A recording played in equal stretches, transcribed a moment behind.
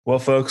Well,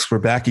 folks, we're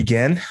back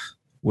again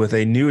with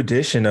a new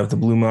edition of the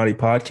Blue Monty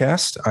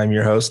podcast. I'm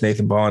your host,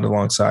 Nathan Bond.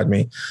 Alongside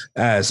me,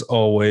 as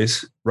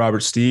always,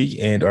 Robert Steeg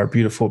and our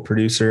beautiful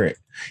producer,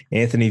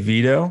 Anthony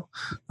Vito.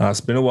 It's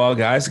been a while,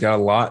 guys. Got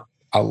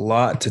a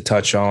lot to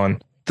touch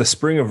on. The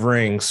Spring of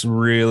Rings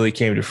really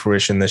came to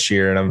fruition this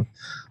year, and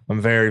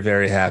I'm very,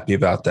 very happy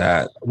about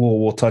that.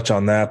 We'll touch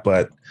on that,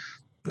 but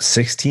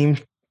six team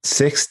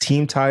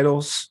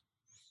titles.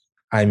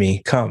 I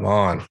mean, come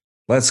on,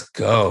 let's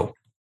go.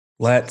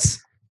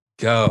 Let's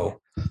go.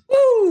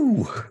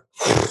 Woo!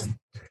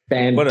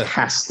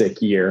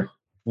 Fantastic year.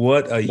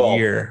 What a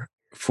year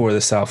for the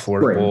South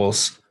Florida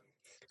Bulls.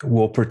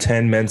 We'll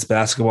pretend men's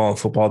basketball and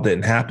football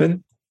didn't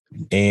happen,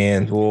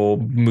 and we'll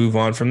move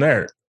on from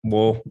there.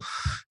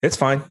 It's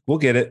fine. We'll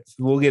get it.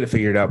 We'll get it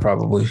figured out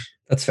probably.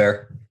 That's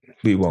fair.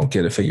 We won't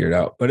get it figured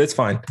out, but it's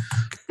fine.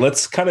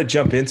 Let's kind of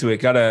jump into it.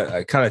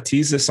 Gotta kind of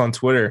tease this on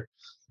Twitter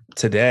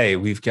today.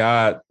 We've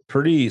got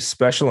pretty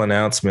special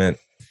announcement.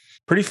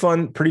 Pretty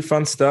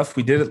fun stuff.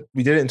 We did it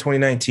in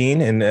 2019,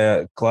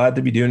 and glad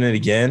to be doing it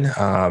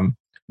again.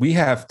 We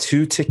have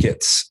 2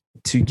 tickets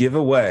to give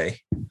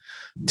away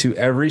to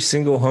every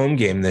single home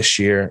game this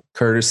year,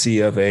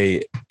 courtesy of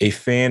a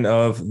fan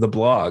of the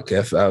blog,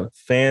 a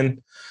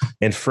fan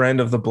and friend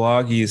of the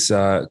blog. He's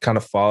kind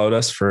of followed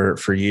us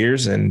for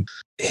years, and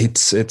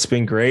it's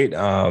been great.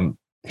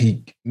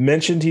 He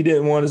mentioned he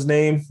didn't want his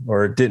name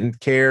or didn't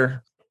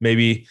care.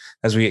 Maybe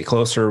as we get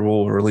closer,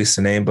 we'll release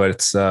the name, but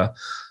it's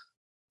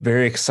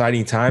very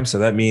exciting time. So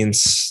that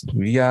means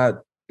we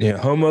got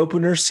home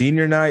opener,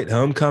 senior night,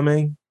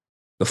 homecoming,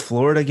 the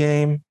Florida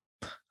game.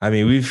 I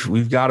mean,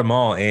 we've got them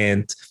all.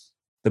 And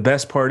the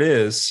best part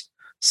is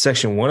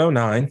section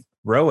 109,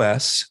 row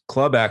S,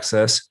 club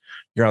access.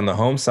 You're on the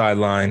home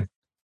sideline,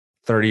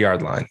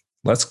 30-yard line.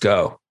 Let's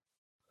go.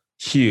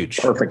 Huge.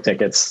 Perfect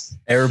tickets.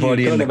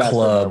 Everybody in the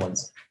club.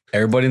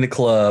 Everybody in the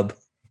club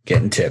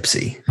getting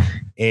tipsy.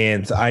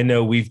 And I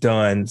know we've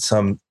done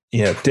some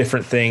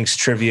different things,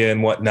 trivia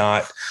and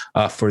whatnot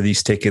for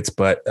these tickets,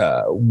 but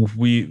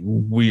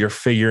we are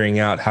figuring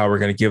out how we're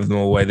going to give them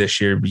away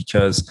this year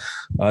because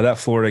that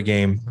Florida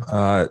game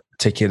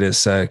ticket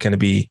is going to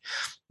be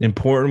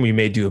important. We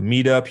may do a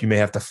meetup. You may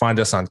have to find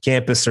us on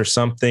campus or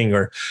something,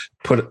 or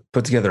put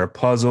together a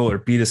puzzle, or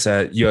beat us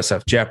at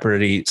USF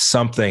Jeopardy,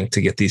 something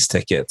to get these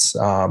tickets.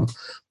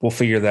 We'll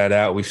figure that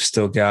out. We've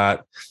still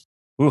got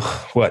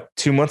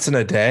 2 months and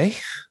a day.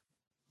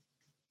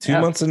 2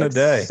 months and a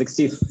day.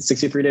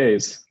 63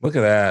 days. Look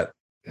at that.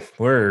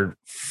 We're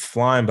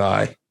flying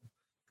by.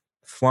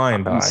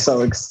 I'm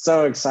so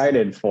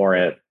excited for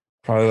it.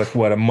 Probably like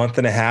a month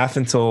and a half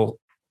until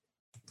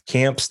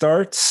camp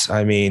starts.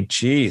 I mean,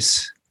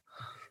 geez.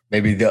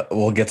 Maybe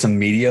we'll get some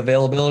media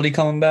availability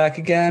coming back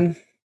again.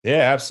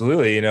 Yeah,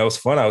 absolutely. It was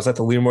fun. I was at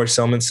the Leroy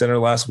Selman Center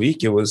last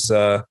week. It was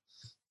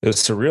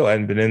surreal. I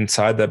hadn't been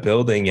inside that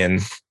building in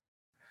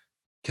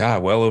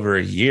well over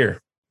a year.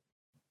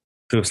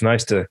 It was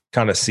nice to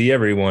kind of see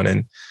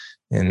everyone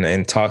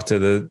and talk to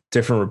the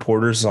different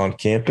reporters on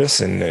campus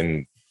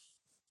and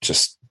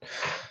just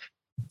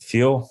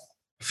feel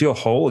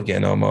whole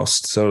again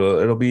almost. So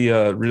it'll be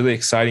a really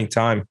exciting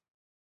time.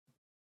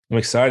 I'm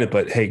excited,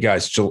 but hey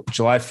guys,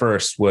 July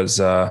 1st was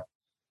a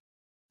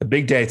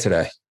big day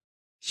today.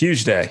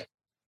 Huge day.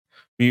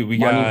 We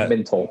got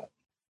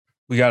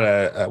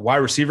a wide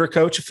receiver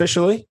coach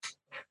officially.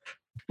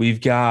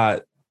 We've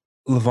got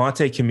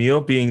Levante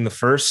Camille being the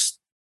first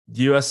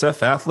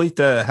USF athlete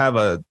to have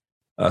a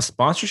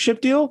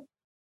sponsorship deal,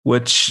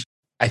 which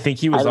I think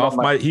he was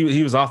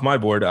he was off my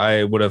board.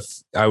 I would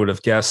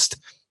have guessed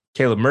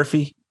Caleb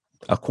Murphy,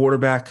 a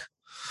quarterback,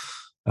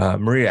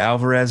 Maria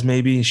Alvarez,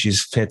 maybe.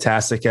 She's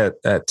fantastic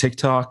at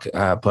TikTok,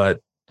 but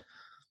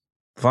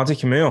Levante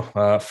Camille,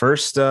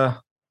 first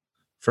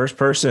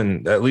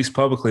person, at least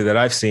publicly, that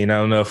I've seen. I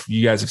don't know if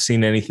you guys have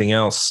seen anything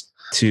else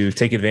to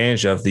take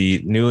advantage of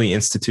the newly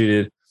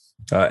instituted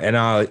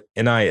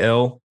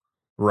NIL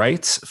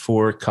rights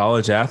for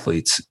college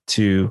athletes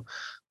to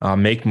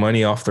make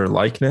money off their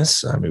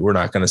likeness. I mean, we're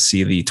not going to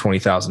see the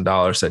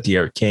 $20,000 that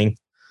De'Aaron King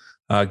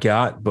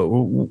got, but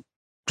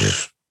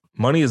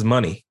money is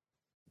money.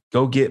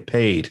 Go get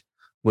paid,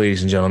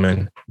 ladies and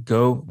gentlemen.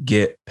 Go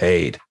get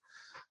paid.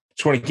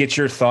 Just want to get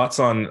your thoughts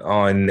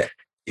on.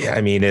 Yeah, I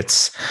mean,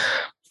 it's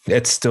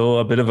still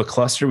a bit of a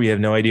cluster. We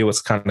have no idea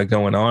what's kind of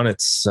going on.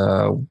 It's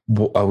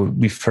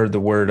we've heard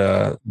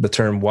the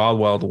term Wild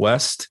Wild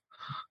West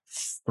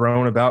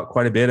thrown about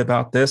quite a bit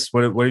about this.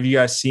 What have you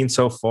guys seen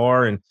so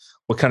far, and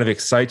what kind of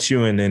excites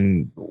you,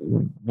 and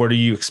what do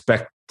you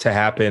expect to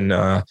happen?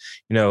 At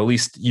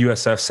least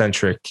USF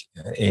centric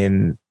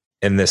in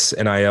this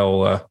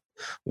NIL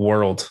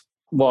world.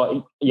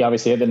 Well, you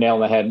obviously hit the nail on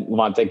the head.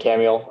 Levante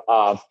Camille,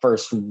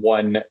 first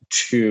one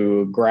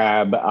to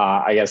grab,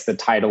 I guess, the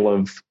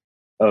title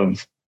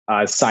of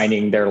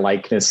signing their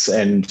likeness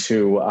and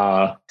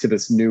to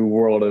this new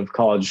world of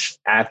college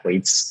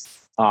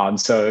athletes.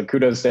 So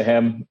kudos to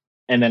him.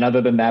 And then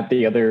other than that,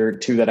 the other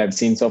two that I've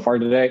seen so far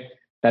today,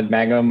 that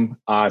Mangum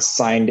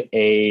signed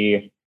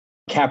a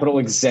capital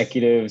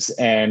executives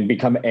and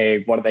become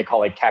what do they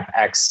call a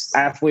CapEx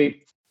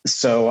athlete.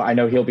 So I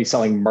know he'll be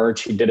selling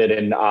merch. He did it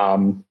in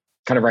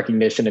kind of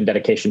recognition and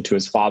dedication to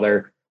his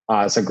father.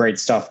 So great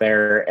stuff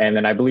there. And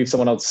then I believe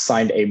someone else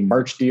signed a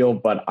merch deal,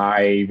 but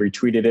I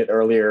retweeted it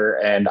earlier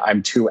and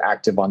I'm too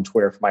active on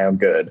Twitter for my own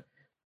good.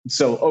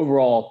 So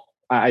overall,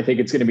 I think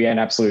it's going to be an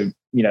absolute,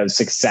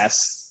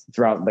 success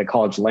throughout the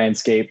college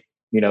landscape.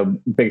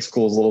 Big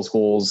schools, little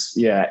schools.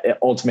 Yeah.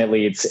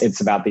 Ultimately,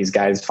 it's about these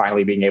guys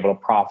finally being able to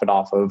profit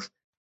off of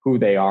who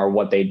they are,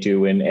 what they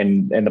do,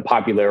 and the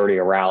popularity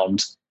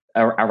around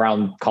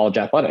college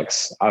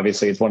athletics.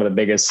 Obviously, it's one of the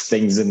biggest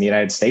things in the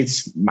United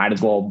States. Might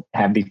as well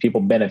have these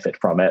people benefit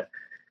from it.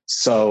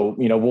 So,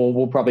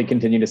 we'll probably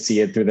continue to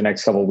see it through the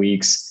next couple of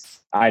weeks.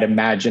 I'd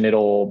imagine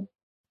it'll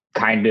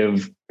kind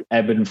of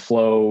ebb and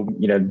flow,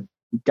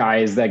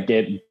 guys that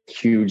get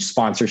huge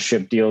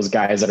sponsorship deals,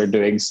 guys that are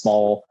doing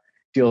small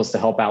deals to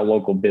help out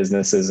local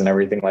businesses and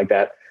everything like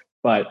that.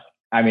 But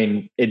I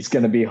mean, it's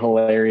going to be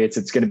hilarious.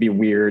 It's going to be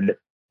weird.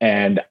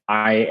 And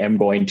I am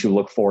going to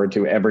look forward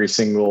to every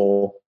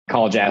single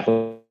college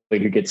athlete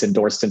who gets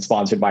endorsed and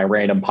sponsored by a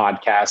random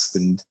podcast.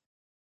 And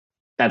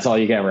that's all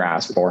you can ever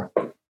ask for.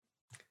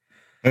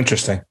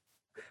 Interesting.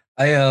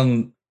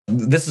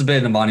 This has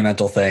been a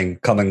monumental thing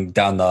coming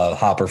down the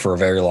hopper for a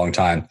very long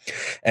time.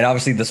 And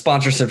obviously the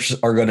sponsorships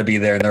are going to be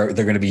there. They're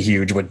going to be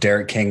huge. What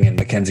Derek King and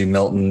Mackenzie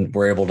Milton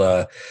were able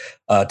to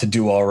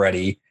do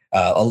already.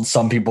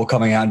 Some people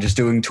coming out and just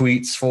doing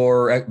tweets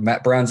for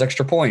Matt Brown's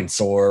Extra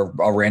Points or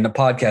a random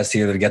podcast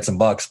here to get some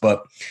bucks.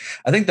 But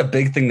I think the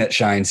big thing that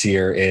shines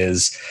here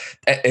is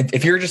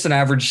if you're just an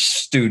average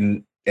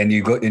student and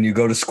you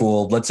go to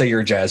school, let's say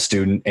you're a jazz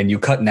student and you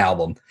cut an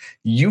album,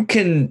 you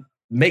can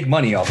make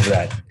money off of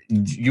that.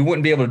 You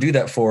wouldn't be able to do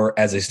that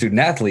as a student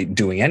athlete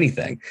doing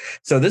anything.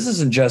 So this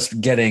isn't just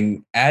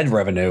getting ad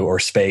revenue or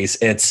space.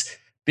 It's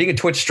being a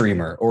Twitch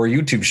streamer or a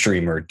YouTube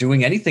streamer,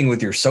 doing anything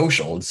with your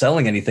social and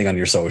selling anything on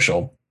your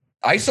social.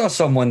 I saw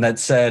someone that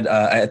said,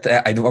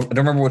 I don't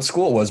remember what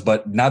school it was,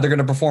 but now they're going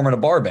to perform in a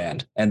bar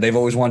band and they've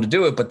always wanted to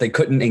do it, but they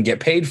couldn't and get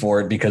paid for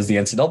it because the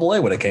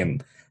NCAA would have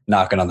came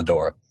knocking on the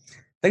door.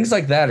 Things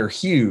like that are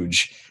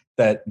huge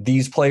that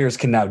these players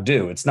can now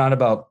do. It's not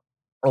about,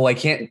 oh, I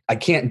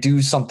can't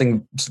do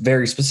something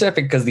very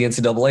specific because the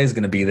NCAA is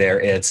going to be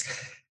there. It's,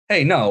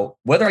 hey, no,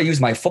 whether I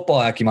use my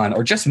football acumen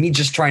or just me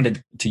just trying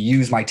to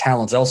use my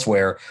talents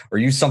elsewhere or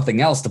use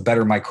something else to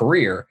better my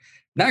career,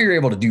 now you're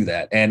able to do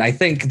that. And I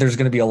think there's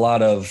going to be a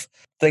lot of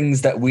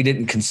things that we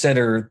didn't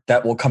consider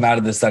that will come out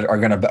of this that are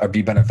going to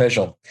be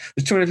beneficial.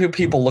 There's too many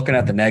people looking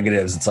at the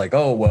negatives. It's like,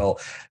 oh, well,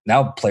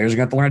 now players are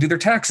going to have to learn to do their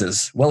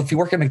taxes. Well, if you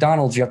work at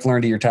McDonald's, you have to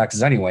learn to do your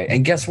taxes anyway.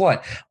 And guess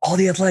what? All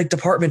the athletic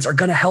departments are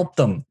going to help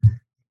them.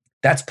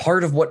 That's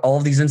part of what all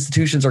of these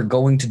institutions are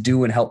going to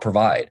do and help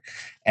provide.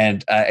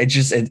 And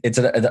it's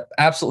an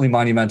absolutely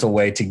monumental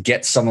way to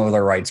get some of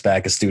their rights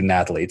back as student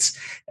athletes.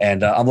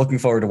 And I'm looking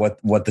forward to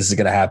what this is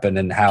going to happen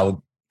and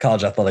how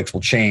college athletics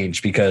will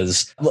change,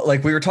 because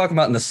like we were talking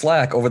about in the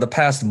Slack over the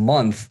past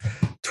month,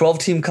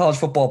 12-team college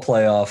football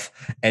playoff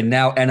and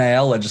now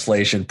NIL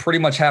legislation pretty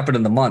much happened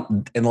in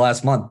the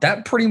last month.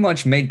 That pretty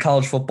much made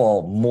college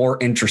football more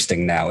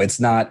interesting now. It's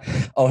not,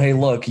 oh, hey,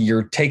 look,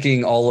 you're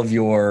taking all of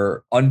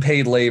your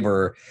unpaid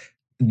labor,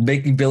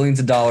 making billions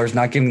of dollars,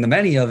 not giving them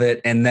any of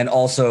it, and then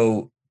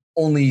also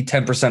only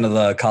 10% of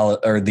the college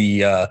or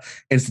the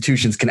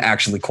institutions can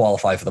actually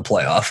qualify for the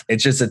playoff.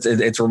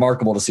 It's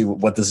remarkable to see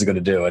what this is going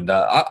to do. And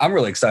I'm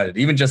really excited.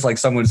 Even just like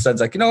someone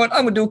says like, you know what,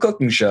 I'm going to do a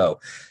cooking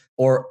show,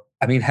 or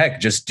I mean, heck,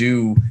 just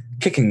do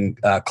kicking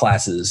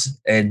classes,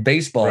 and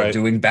baseball, right,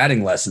 doing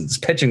batting lessons,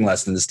 pitching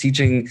lessons,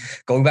 teaching,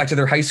 going back to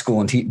their high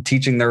school and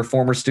teaching their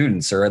former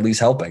students, or at least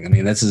helping. I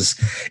mean,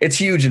 it's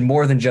huge, and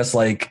more than just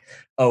like,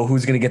 oh,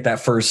 who's going to get that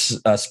first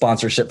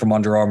sponsorship from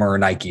Under Armour or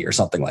Nike or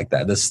something like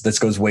that. This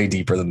goes way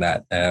deeper than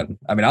that. And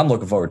I mean, I'm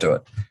looking forward to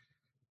it.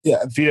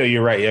 Yeah, Vito,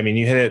 you're right. I mean,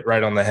 you hit it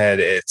right on the head.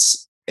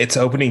 It's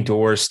opening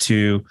doors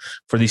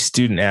for these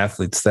student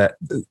athletes that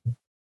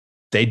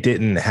they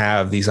didn't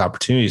have these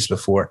opportunities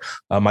before.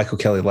 Michael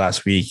Kelly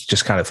last week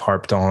just kind of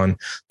harped on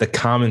the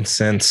common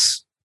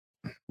sense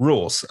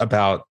rules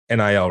about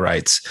NIL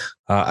rights.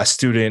 A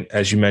student,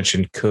 as you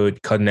mentioned,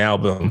 could cut an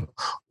album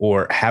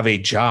or have a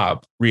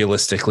job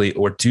realistically,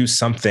 or do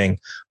something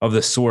of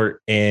the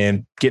sort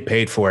and get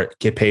paid for it,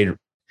 get paid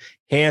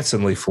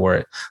handsomely for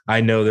it.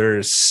 I know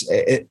there's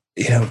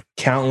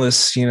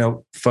countless,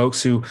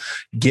 folks who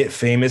get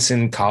famous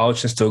in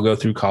college and still go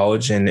through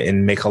college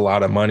and make a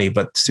lot of money,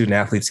 but student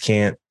athletes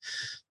can't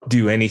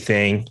do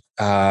anything,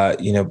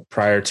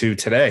 prior to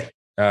today,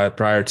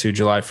 prior to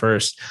July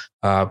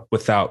 1st,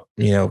 without,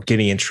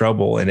 getting in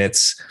trouble. And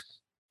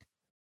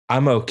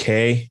I'm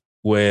okay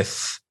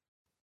with,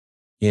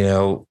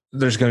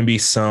 there's going to be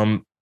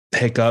some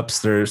hiccups.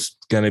 There's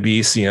going to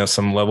be,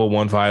 some level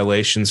 1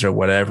 violations or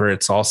whatever.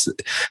 It's also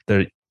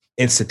the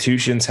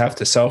institutions have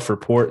to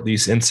self-report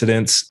these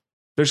incidents.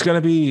 There's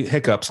going to be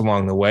hiccups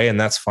along the way, and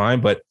that's fine.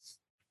 But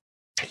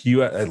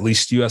at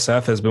least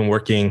USF has been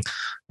working,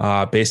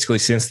 basically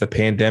since the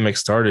pandemic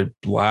started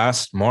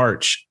last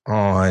March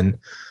on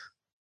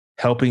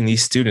helping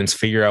these students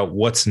figure out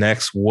what's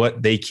next,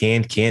 what they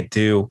can't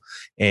do,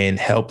 and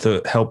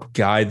help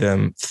guide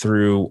them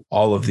through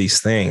all of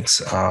these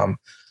things.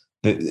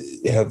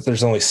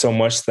 There's only so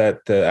much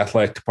that the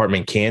athletic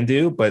department can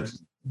do, but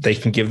they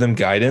can give them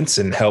guidance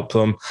and help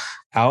them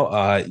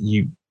out.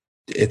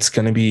 It's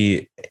going to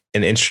be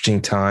an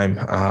interesting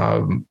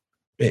time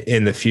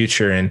in the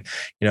future. And,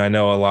 I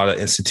know a lot of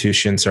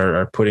institutions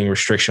are putting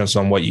restrictions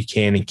on what you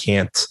can and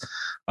can't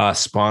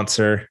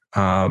sponsor.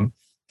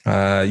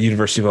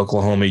 University of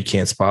Oklahoma, you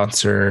can't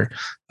sponsor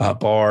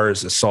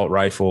bars, assault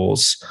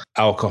rifles,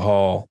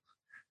 alcohol,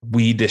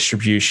 weed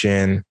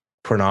distribution,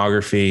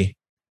 pornography.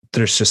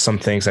 There's just some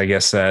things, I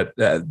guess, that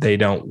they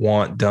don't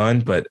want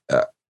done. But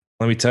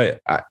let me tell you,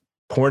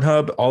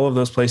 Pornhub, all of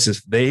those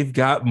places, they've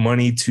got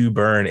money to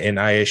burn. And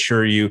I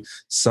assure you,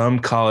 some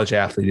college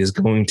athlete is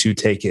going to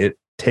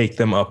take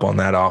them up on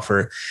that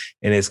offer,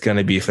 and it's going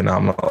to be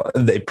phenomenal.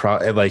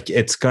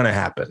 It's going to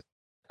happen.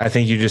 I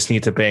think you just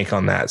need to bank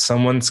on that.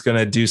 Someone's going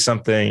to do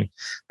something,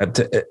 an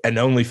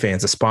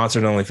OnlyFans, a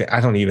sponsored OnlyFans. I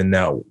don't even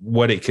know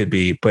what it could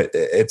be, but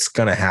it's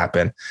going to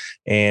happen.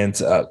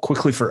 And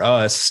quickly for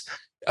us,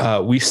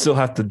 we still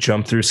have to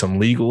jump through some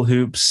legal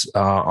hoops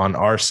on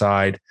our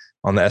side,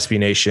 on the SB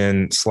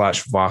Nation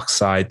 /Vox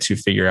side, to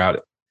figure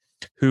out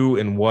who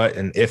and what,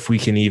 and if we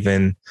can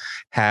even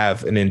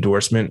have an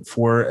endorsement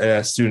for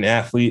a student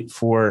athlete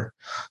for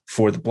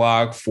the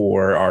blog,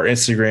 for our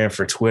Instagram,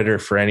 for Twitter,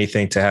 for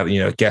anything, to have,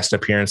 guest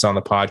appearance on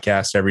the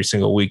podcast every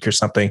single week or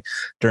something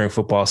during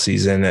football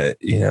season. Kind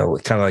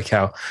of like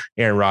how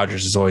Aaron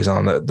Rodgers is always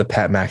on the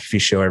Pat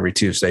McAfee show every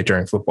Tuesday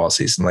during football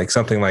season, like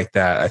something like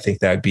that. I think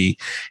that'd be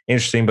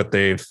interesting, but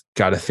they've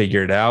got to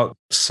figure it out.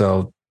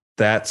 So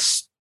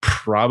that's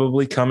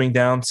probably coming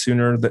down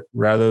sooner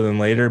rather than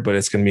later, but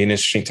it's going to be an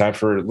interesting time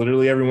for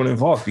literally everyone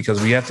involved,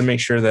 because we have to make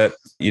sure that,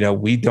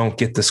 we don't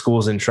get the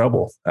schools in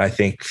trouble. I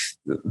think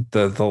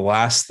the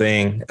last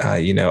thing,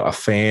 a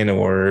fan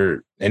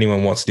or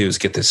anyone wants to do is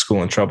get this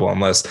school in trouble,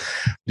 unless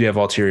you have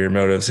ulterior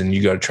motives and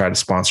you go to try to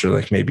sponsor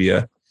like maybe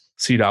a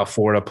CDOT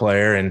Florida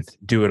player and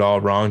do it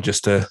all wrong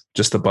just to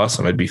bust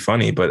them. It'd be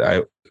funny, but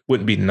I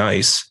wouldn't be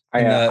nice.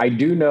 I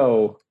do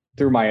know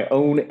through my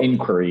own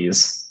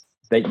inquiries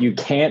that you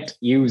can't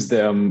use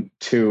them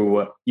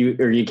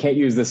you can't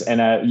use this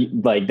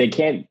they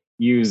can't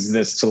use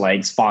this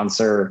to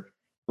sponsor,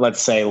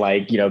 let's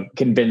say,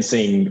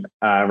 convincing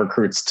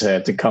recruits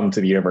to come to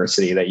the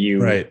university that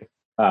you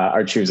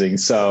are choosing.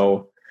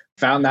 So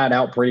found that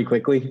out pretty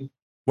quickly.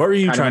 What were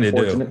you trying to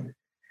do?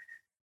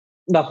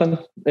 Nothing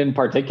in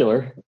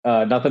particular.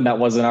 Nothing that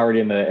wasn't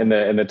already in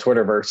the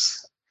Twitterverse.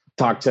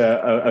 Talked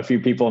to a few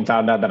people and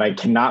found out that I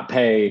cannot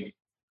pay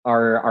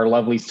our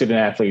lovely student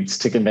athletes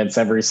to convince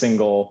every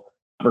single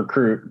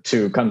recruit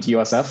to come to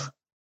USF.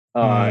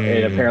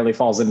 It apparently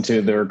falls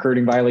into the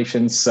recruiting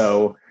violations.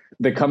 So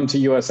the come to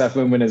USF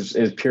movement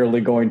is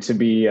purely going to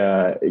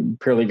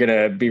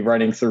be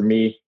running through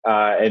me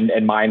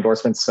and my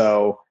endorsements.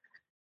 So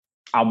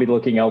I'll be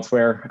looking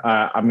elsewhere.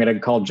 I'm going to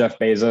call Jeff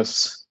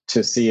Bezos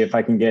to see if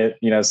I can get,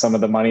 some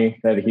of the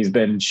money that he's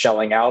been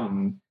shelling out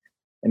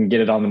and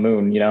get it on the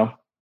moon,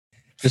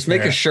 Just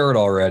make a shirt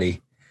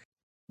already.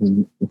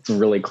 It's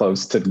really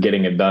close to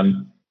getting it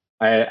done.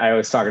 I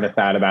was talking to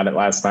Thad about it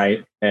last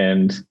night,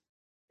 and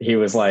he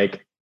was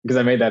like, because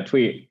I made that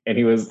tweet, and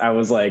I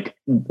was like,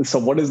 so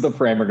what is the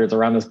parameters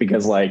around this?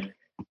 Because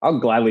I'll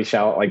gladly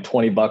shout out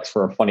 $20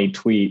 for a funny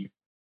tweet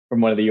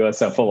from one of the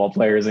USF football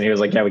players. And he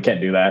was like, yeah, we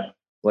can't do that.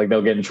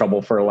 They'll get in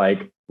trouble for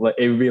it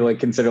would be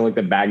considered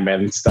the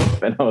bagman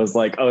stuff. And I was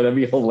like, oh, that'd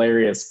be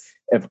hilarious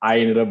if I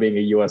ended up being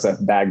a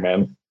USF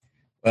bagman.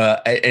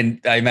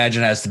 And I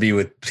imagine it has to be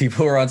with people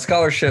who are on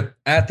scholarship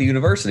at the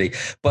university.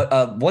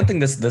 But one thing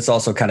this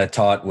also kind of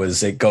taught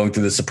was it going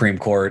through the Supreme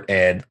Court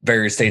and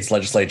various states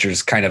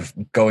legislatures kind of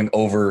going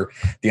over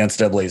the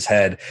NCAA's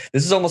head.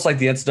 This is almost like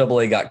the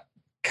NCAA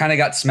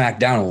got smacked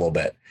down a little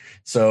bit.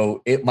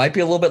 So it might be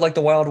a little bit like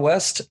the Wild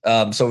West.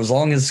 So as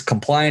long as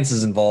compliance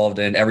is involved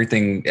and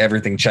everything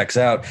checks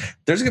out,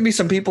 there's going to be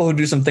some people who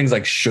do some things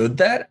like, should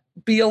that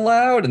be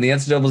allowed? And the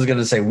NCAA is going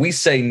to say, we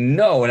say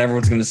no. And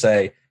everyone's going to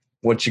say,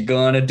 what you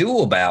gonna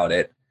do about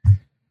it?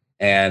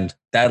 And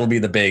that'll be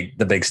the big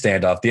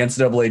standoff. The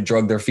NCAA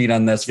drug their feet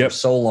on this for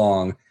so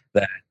long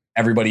that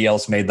everybody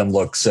else made them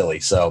look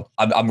silly. So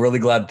I'm really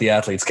glad the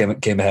athletes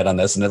came ahead on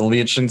this, and it'll be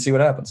interesting to see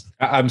what happens.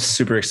 I'm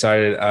super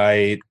excited.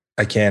 I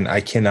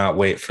cannot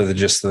wait for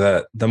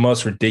the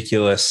most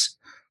ridiculous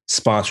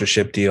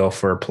sponsorship deal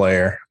for a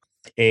player.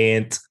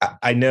 And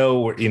I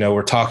know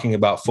we're talking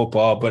about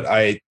football, but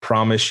I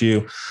promise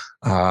you,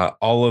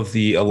 all of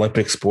the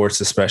Olympic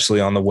sports, especially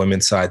on the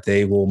women's side,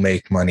 they will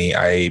make money.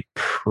 I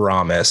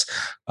promise.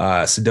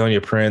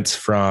 Sidonia Prince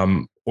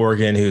from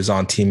Oregon, who's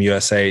on Team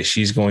USA,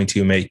 she's going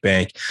to make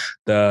bank.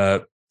 I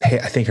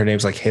think her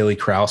name's Haley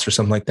Krause or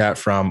something like that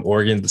from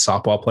Oregon, the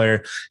softball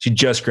player. She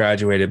just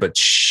graduated, but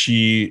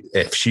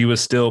if she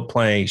was still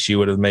playing, she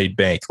would have made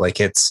bank.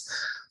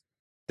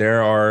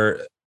 There are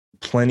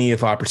plenty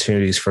of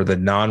opportunities for the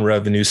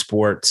non-revenue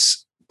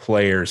sports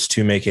players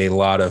to make a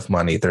lot of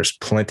money. There's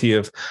plenty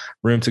of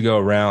room to go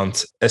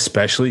around,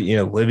 especially,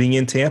 living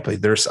in Tampa.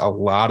 There's a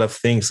lot of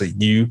things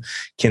that you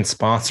can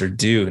sponsor,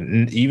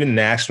 do, even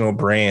national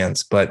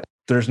brands, but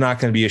there's not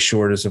going to be a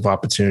shortage of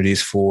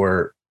opportunities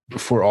for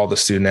all the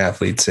student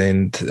athletes.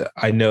 And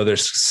I know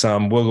there's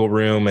some wiggle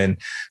room, and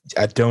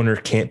a donor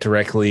can't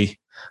directly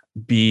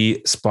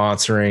be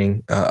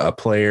sponsoring a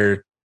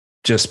player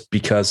just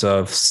because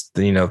of,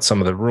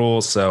 some of the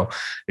rules. So if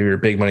you're a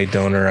big money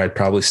donor, I'd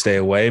probably stay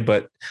away,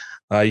 but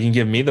you can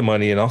give me the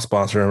money and I'll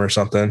sponsor him or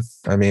something.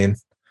 I mean,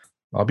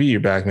 I'll be your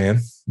back, man.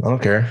 I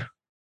don't care.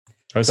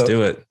 Let's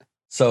do it.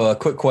 So a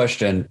quick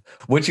question: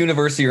 which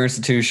university or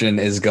institution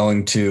is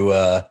going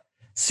to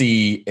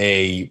see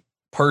a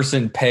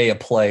person pay a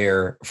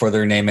player for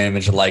their name,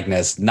 image, and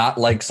likeness, not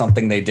like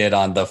something they did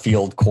on the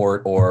field,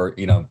 court, or,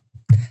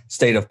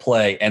 state of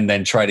play, and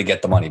then try to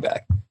get the money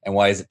back? And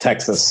why is it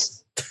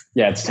Texas?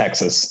 Yeah, it's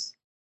Texas.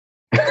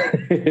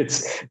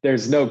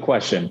 There's no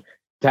question.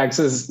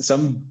 Texas,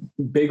 some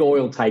big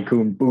oil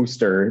tycoon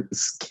booster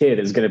kid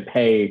is going to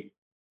pay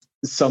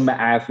some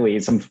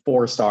athlete, some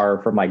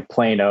 4-star from like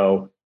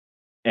Plano,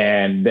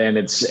 and then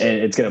it's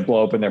going to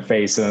blow up in their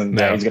face, and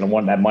he's going to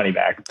want that money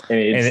back. And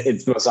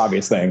it's the most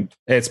obvious thing.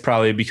 It's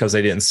probably because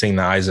they didn't sing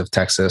 "The Eyes of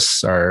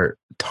Texas" or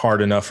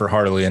hard enough or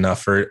heartily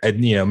enough, or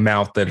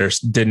mouth that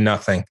did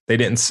nothing. They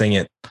didn't sing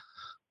it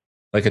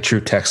like a true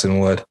Texan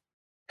would.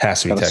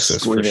 Has to be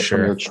Texas for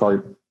sure.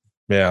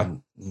 Yeah.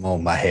 Oh,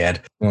 my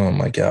head. Oh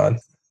my God.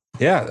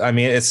 Yeah. I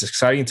mean, it's an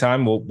exciting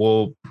time.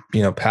 We'll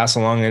pass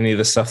along any of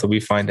the stuff that we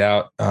find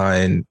out,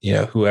 and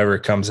whoever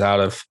comes out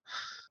of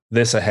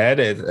this ahead,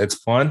 it's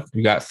fun.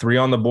 We got 3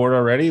 on the board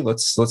already.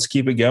 Let's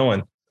keep it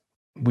going.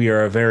 We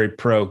are a very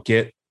pro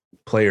get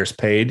players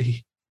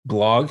paid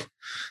blog,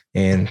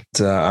 and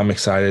I'm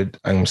excited.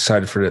 I'm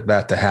excited for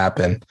that to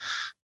happen.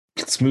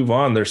 Let's move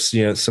on.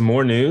 There's some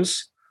more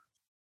news.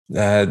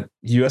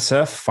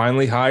 USF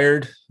finally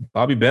hired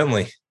Bobby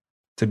Bentley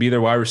to be their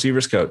wide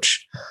receivers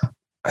coach.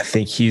 I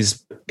think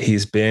he's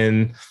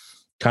been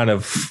kind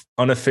of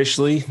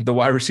unofficially the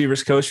wide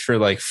receivers coach for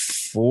like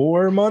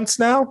 4 months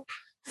now,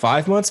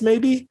 5 months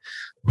maybe.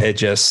 It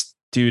just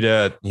due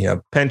to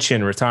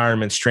pension,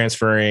 retirements,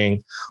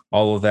 transferring,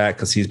 all of that,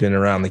 because he's been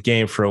around the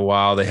game for a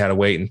while. They had to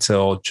wait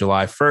until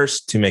July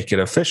 1st to make it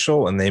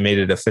official, and they made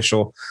it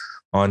official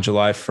on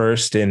July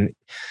 1st, and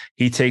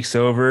he takes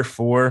over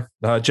for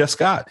Jeff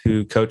Scott,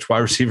 who coached wide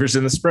receivers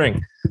in the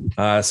spring.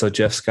 So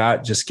Jeff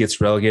Scott just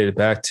gets relegated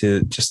back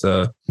to just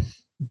a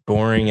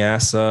boring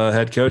ass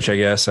head coach, I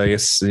guess.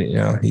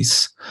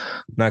 He's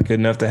not good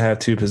enough to have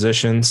 2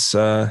 positions,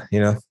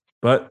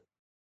 but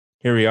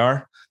here we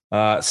are.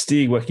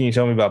 Steve, what can you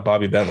tell me about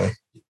Bobby Bentley?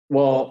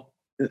 Well,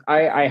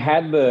 I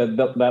had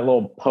that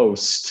little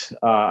post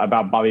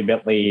about Bobby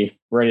Bentley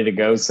ready to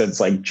go since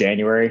like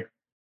January.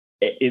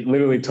 It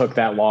literally took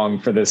that long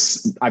for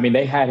this. I mean,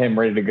 they had him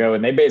ready to go,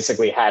 and they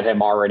basically had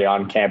him already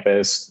on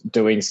campus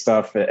doing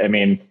stuff. I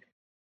mean,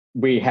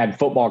 we had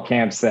football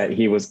camps that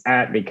he was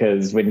at,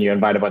 because when you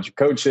invite a bunch of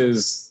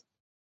coaches,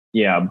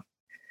 you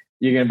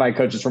can invite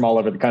coaches from all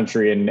over the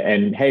country,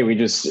 and hey, we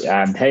just,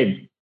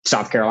 hey,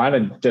 South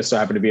Carolina just so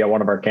happened to be at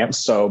one of our camps.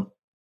 So,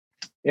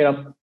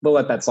 we'll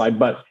let that slide.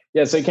 But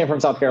yeah, so he came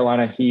from South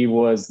Carolina. He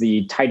was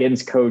the tight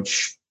ends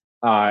coach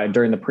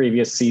during the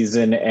previous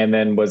season, and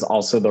then was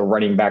also the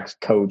running backs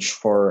coach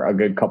for a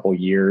good couple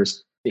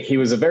years. He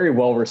was a very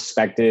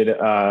well-respected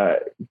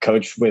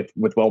coach with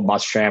Will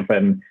Muschamp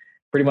and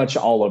pretty much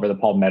all over the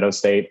Palmetto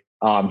State.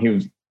 He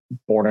was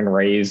born and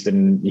raised,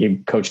 and he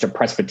coached at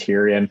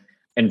Presbyterian.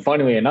 And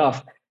funnily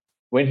enough,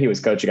 when he was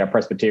coaching at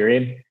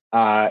Presbyterian,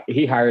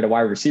 he hired a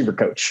wide receiver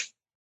coach,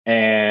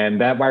 and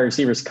that wide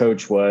receivers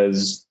coach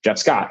was Jeff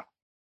Scott.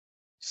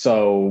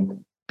 So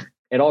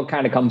it all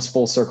kind of comes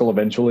full circle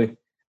eventually.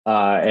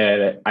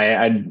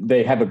 And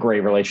they have a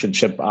great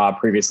relationship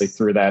previously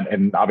through that.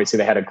 And obviously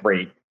they had a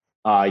great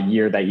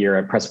year that year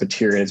at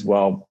Presbyterian as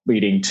well,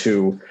 leading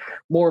to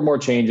more and more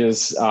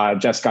changes.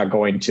 Jeff Scott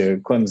going to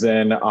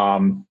Clemson.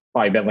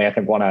 Bobby Bentley, I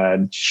think, won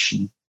a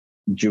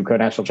JUCO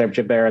national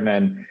championship there, and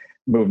then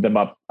moved them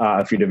up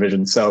a few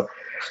divisions. So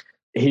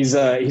he's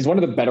one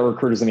of the better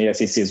recruiters in the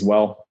SEC as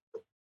well.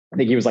 I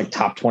think he was like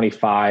top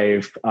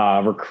 25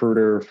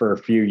 recruiter for a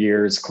few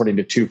years, according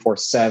to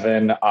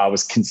 247,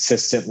 was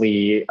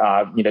consistently,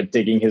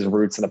 digging his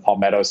roots in the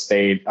Palmetto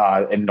State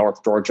in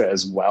North Georgia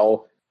as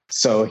well.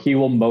 So he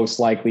will most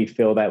likely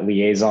fill that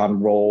liaison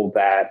role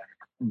that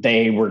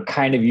they were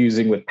kind of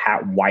using with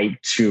Pat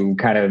White to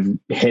kind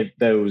of hit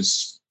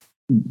those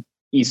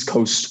East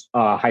Coast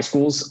high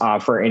schools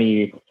for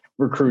any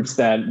recruits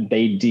that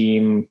they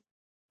deem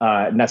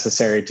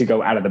necessary to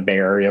go out of the Bay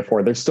Area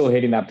for. They're still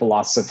hitting that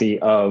philosophy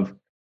of,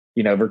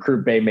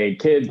 recruit Bay-made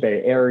kids,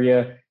 Bay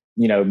Area,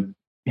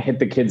 hit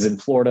the kids in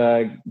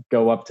Florida,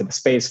 go up to the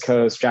Space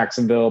Coast,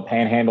 Jacksonville,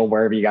 Panhandle,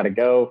 wherever you got to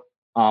go.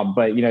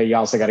 But you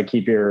also got to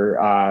keep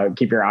your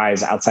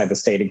eyes outside the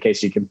state in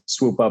case you can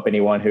swoop up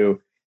anyone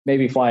who may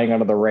be flying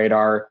under the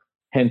radar.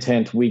 hint,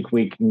 hint, week,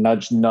 week,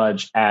 nudge,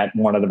 nudge at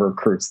one of the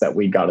recruits that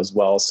we got as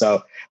well.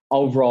 So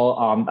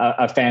overall,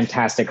 a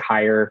fantastic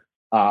hire,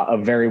 a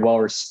very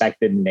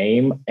well-respected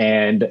name,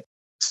 and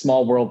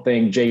small world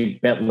thing, Jay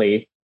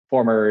Bentley,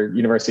 former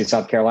University of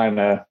South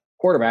Carolina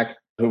quarterback,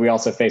 who we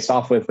also faced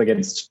off with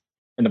against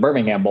in the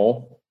Birmingham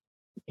Bowl.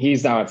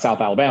 He's now at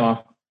South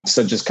Alabama.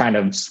 So just kind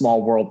of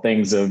small world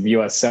things of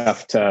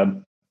USF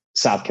to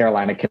South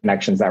Carolina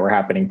connections that were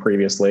happening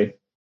previously.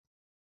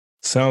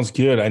 Sounds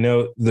good. I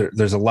know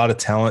there's a lot of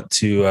talent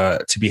to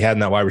be had in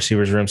that wide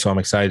receivers room, so I'm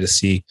excited to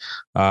see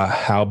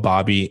how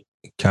Bobby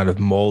kind of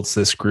molds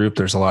this group.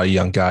 There's a lot of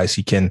young guys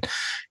he can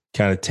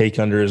kind of take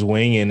under his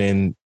wing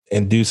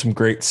and do some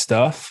great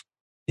stuff.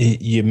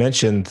 You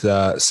mentioned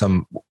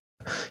some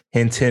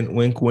hint, hint,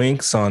 wink,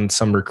 winks on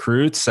some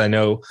recruits. I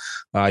know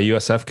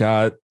USF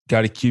got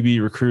a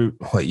QB recruit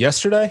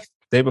yesterday,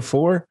 day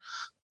before,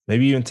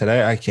 maybe even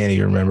today. I can't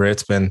even remember.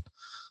 It's been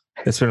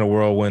a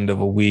whirlwind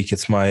of a week.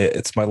 It's my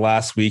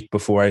last week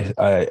before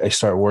I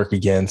start work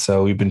again.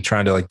 So we've been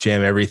trying to like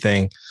jam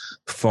everything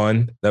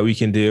fun that we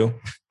can do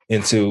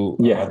into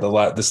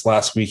this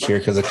last week here,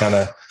 because it kind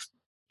of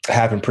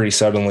happened pretty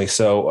suddenly.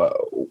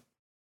 So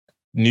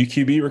new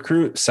QB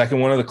recruit, second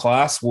one of the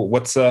class.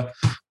 What's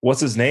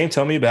his name?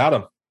 Tell me about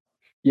him.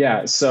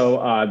 Yeah. So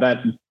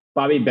that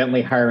Bobby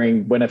Bentley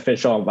hiring went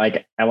official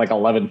at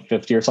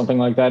 11:50 or something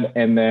like that.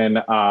 And then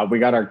we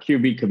got our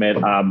QB commit,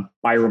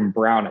 Byram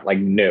Brown, at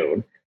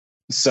noon.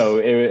 So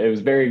it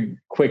was very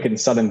quick and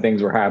sudden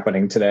things were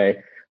happening today.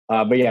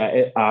 But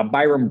yeah,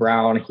 Byram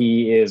Brown,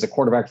 he is a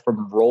quarterback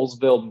from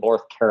Rolesville,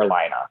 North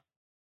Carolina.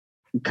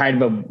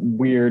 Kind of a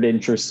weird,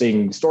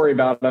 interesting story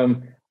about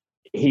him.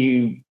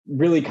 He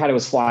really kind of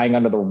was flying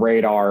under the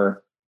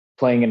radar,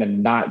 playing in a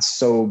not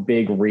so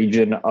big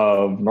region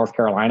of North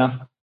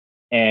Carolina,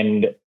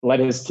 and led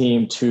his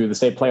team to the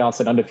state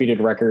playoffs, an undefeated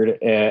record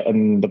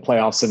in the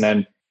playoffs, and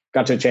then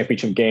got to a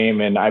championship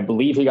game. And I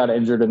believe he got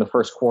injured in the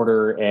first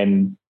quarter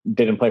and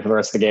didn't play for the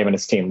rest of the game, and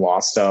his team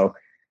lost. So,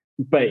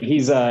 but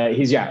he's our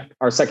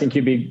second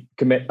QB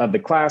commit of the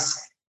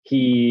class.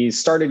 He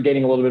started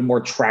getting a little bit more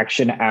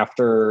traction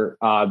after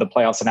the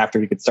playoffs and after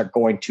he could start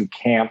going to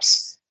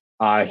camps.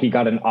 He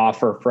got an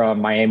offer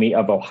from Miami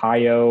of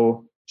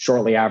Ohio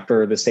shortly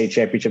after the state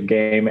championship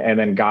game, and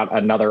then got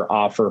another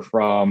offer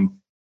from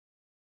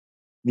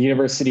the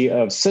University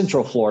of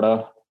Central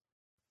Florida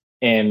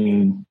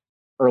in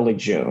early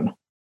June.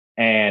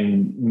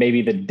 And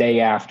maybe the day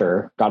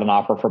after, got an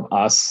offer from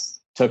us,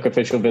 took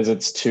unofficial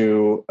visits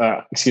to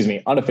both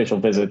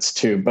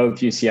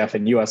UCF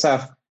and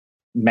USF,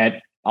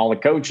 met all the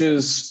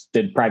coaches,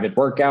 did private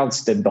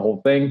workouts, did the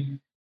whole thing.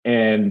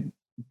 And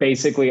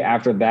basically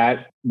after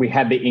that, we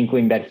had the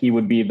inkling that he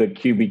would be the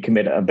QB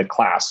commit of the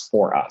class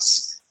for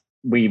us.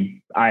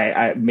 Me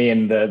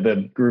and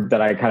the group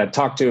that I kind of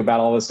talked to about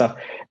all this stuff,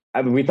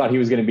 we thought he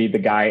was going to be the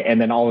guy.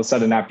 And then all of a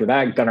sudden after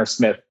that, Gunnar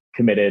Smith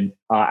committed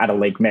out of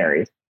Lake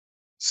Mary.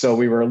 So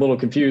we were a little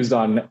confused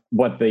on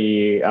what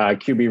the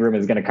QB room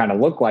is going to kind of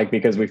look like,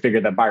 because we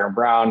figured that Byram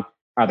Brown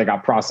either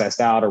got processed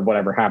out or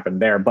whatever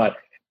happened there. But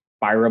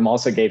Byram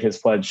also gave his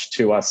pledge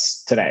to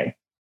us today.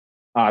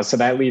 So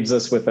that leaves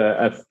us with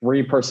a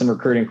 3-person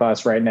recruiting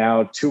class right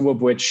now, 2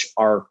 of which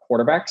are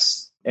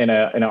quarterbacks in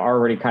an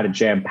already kind of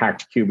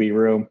jam-packed QB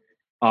room.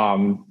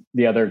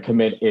 The other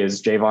commit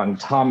is Javon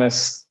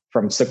Thomas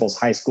from Sickles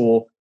High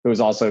School, who is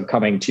also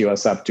coming to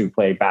USF to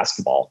play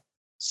basketball.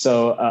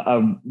 So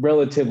a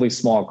relatively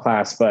small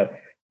class, but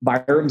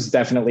Byram's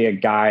definitely a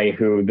guy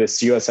who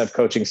this USF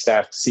coaching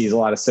staff sees a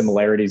lot of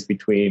similarities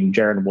between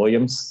Jaron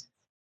Williams.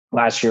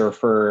 Last year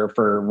for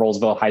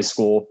Rolesville High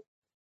School,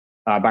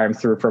 Byram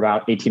threw for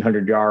about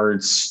 1,800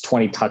 yards,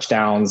 20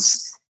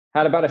 touchdowns,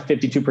 had about a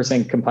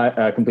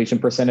 52% completion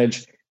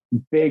percentage,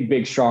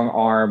 big, strong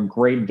arm,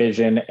 great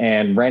vision,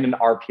 and ran an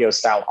RPO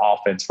style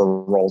offense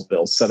for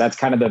Rolesville. So that's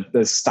kind of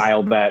the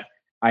style that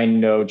I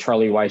know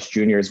Charlie Weiss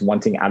Jr. is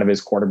wanting out of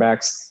his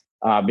quarterbacks,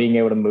 being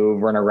able to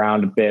move, run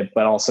around a bit,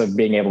 but also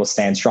being able to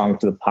stand strong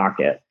to the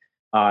pocket.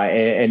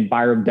 And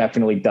Byram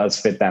definitely does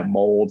fit that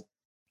mold.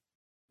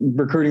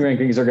 Recruiting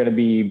rankings are going to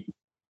be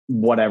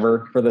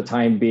whatever for the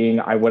time being.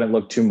 I wouldn't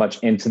look too much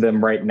into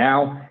them right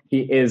now.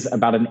 He is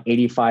about an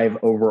 85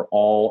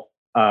 overall,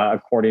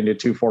 according to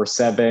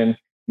 247,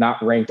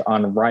 not ranked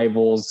on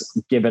Rivals.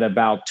 Give it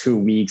about 2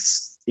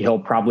 weeks, he'll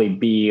probably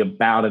be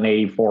about an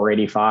 84,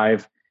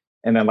 85,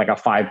 and then like a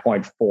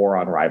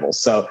 5.4 on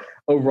Rivals. So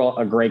overall,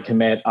 a great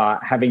commit.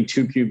 Having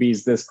 2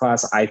 QBs this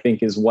class, I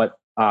think, is what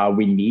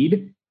we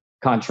need,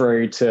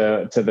 contrary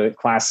to the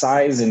class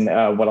size and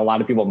what a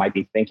lot of people might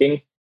be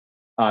thinking.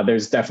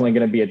 There's definitely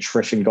going to be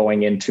attrition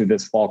going into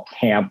this fall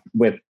camp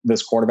with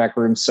this quarterback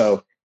room.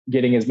 So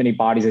getting as many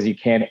bodies as you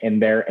can in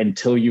there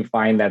until you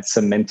find that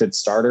cemented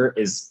starter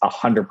is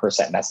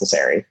 100%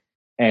 necessary.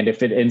 And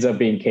if it ends up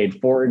being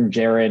Cade Fortin,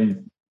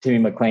 Jaron,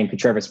 Timmy McClain,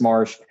 Travis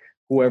Marsh,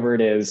 whoever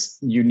it is,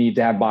 you need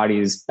to have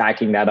bodies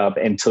backing that up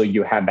until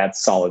you have that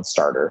solid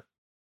starter.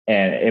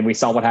 And we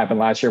saw what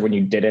happened last year when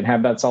you didn't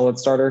have that solid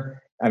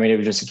starter. I mean, it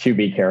was just a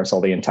QB carousel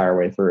the entire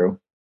way through.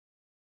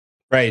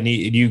 Right. And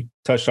you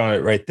touched on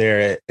it right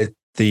there.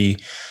 the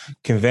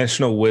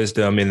conventional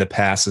wisdom in the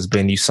past has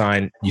been you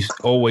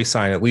always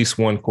sign at least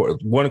one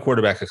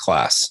quarterback a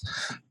class.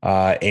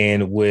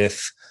 And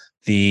with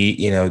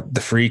the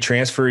free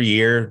transfer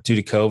year due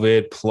to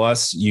COVID,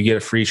 plus you get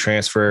a free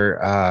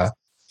transfer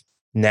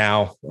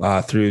now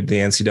through the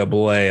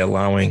NCAA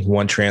allowing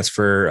one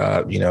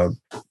transfer,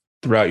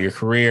 throughout your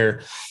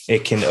career,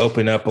 it can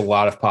open up a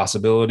lot of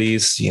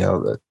possibilities.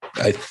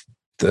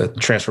 The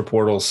transfer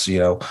portals,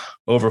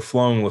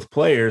 overflowing with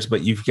players,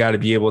 but you've got to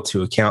be able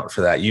to account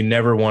for that. You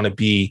never want to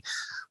be,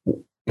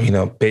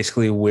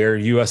 basically where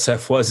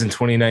USF was in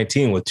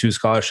 2019 with 2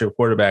 scholarship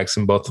quarterbacks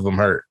and both of them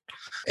hurt.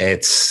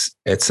 It's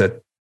a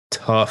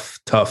tough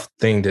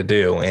thing to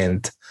do.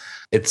 And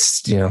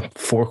it's,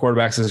 4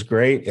 quarterbacks is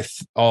great.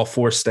 If all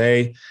 4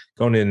 stay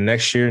going into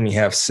next year and you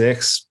have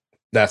 6,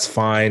 that's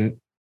fine.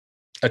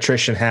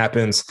 Attrition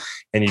happens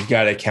and you've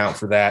got to account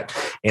for that.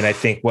 And I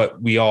think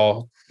what we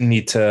all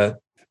need to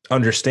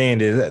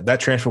understand is that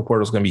transfer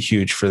portal is going to be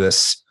huge for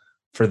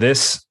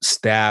this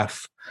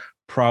staff,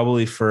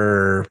 probably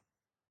for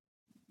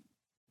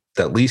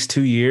at least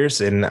 2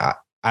 years. And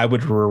I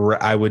would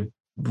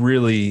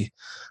really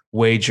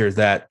wager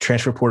that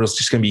transfer portal is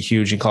just going to be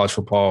huge in college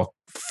football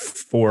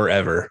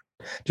forever,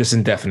 just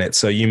indefinite.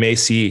 So you may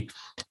see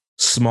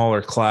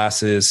smaller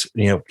classes,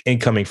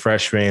 incoming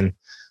freshmen,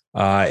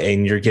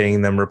 and you're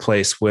getting them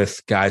replaced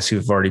with guys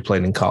who've already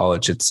played in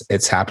college.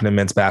 It's happened in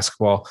men's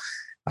basketball,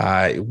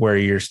 where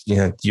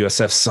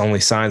USF only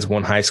signs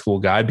one high school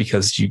guy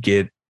because you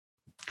get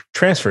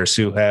transfers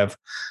who have,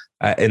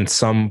 in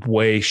some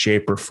way,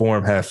 shape, or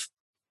form, have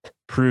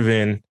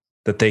proven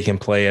that they can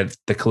play at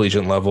the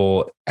collegiate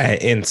level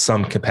in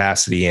some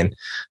capacity. And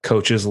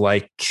coaches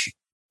like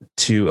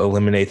to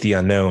eliminate the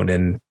unknown.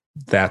 And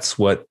that's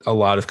what a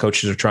lot of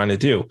coaches are trying to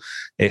do,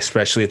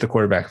 especially at the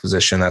quarterback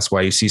position. That's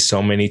why you see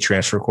so many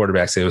transfer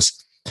quarterbacks.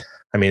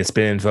 It's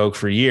been in vogue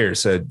for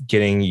years,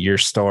 getting your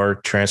star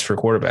transfer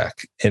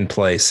quarterback in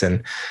place.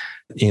 And,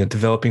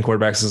 developing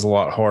quarterbacks is a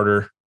lot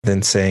harder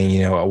than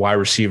saying, a wide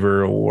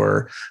receiver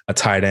or a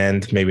tight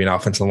end, maybe an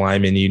offensive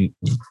lineman.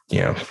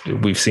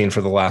 We've seen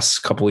for the last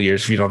couple of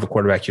years, if you don't have a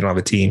quarterback, you don't have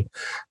a team.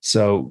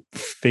 So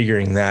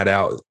figuring that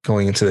out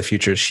going into the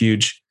future is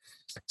huge.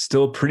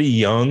 Still pretty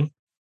young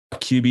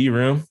QB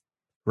room,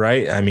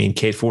 right?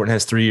 Cade Fortin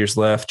has 3 years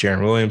left.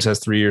 Jaron Williams has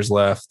 3 years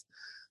left.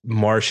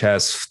 Marsh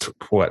has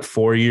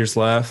 4 years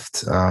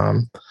left.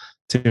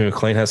 Timmy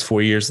McClain has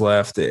 4 years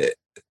left.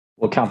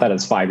 We'll count that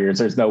as 5 years.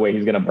 There's no way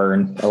he's going to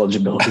burn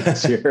eligibility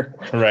this year.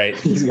 Right.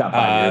 He's got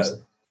 5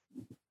 years.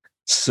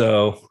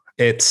 So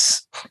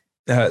it's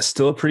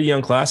still a pretty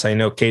young class. I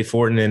know Cade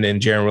Fortin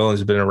and Jaron Williams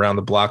have been around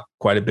the block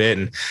quite a bit,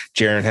 and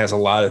Jaron has a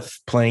lot of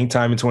playing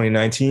time in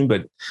 2019,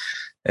 but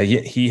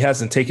he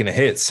hasn't taken a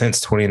hit since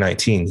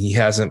 2019. He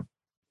hasn't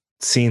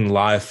seen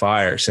live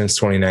fire since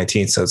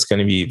 2019. So it's going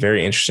to be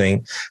very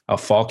interesting how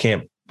fall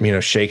camp,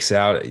 shakes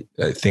out.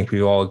 I think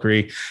we all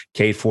agree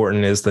Cade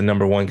Fortin is the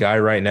number 1 guy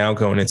right now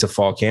going into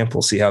fall camp.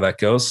 We'll see how that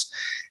goes.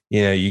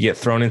 You get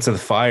thrown into the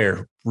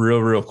fire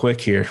real quick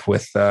here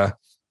with at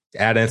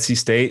NC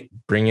State,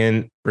 bring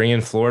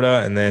in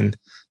Florida, and then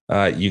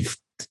you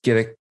get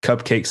a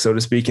cupcake, so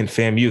to speak, in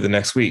FAMU the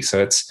next week.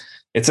 So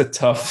it's a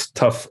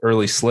tough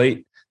early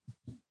slate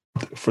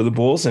for the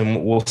Bulls,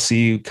 and we'll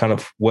see kind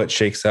of what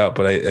shakes out.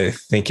 But I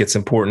think it's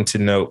important to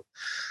note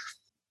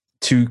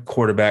 2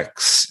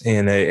 quarterbacks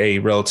in a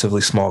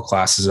relatively small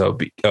class is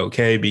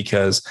okay,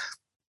 because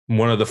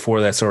one of the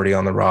 4 that's already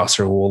on the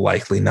roster will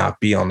likely not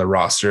be on the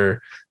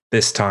roster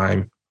this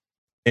time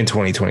in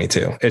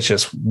 2022. It's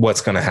just what's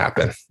going to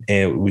happen,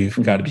 and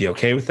we've got to be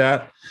okay with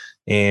that.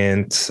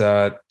 And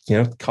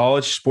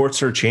college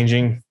sports are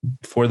changing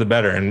for the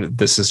better, and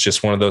this is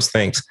just one of those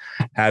things.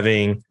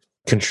 Having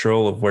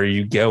control of where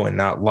you go and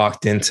not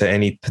locked into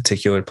any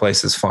particular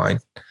place is fine.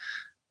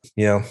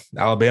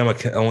 Alabama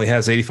only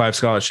has 85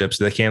 scholarships.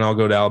 They can't all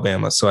go to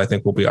Alabama. So I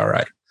think we'll be all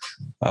right.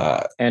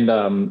 And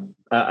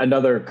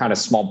another kind of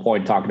small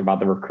point talking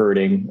about the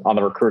recruiting on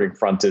the recruiting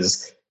front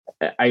is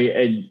I've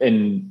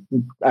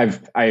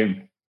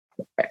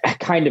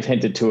kind of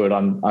hinted to it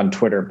on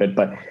Twitter a bit,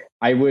 but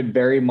I would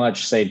very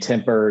much say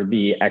temper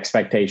the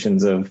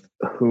expectations of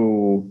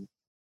who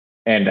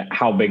and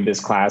how big this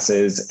class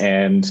is,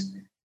 and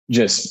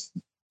just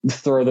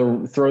throw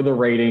the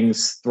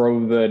ratings,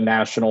 throw the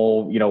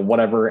national,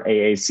 whatever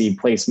AAC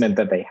placement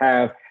that they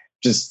have,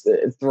 just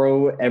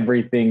throw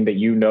everything that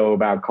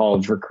about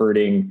college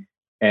recruiting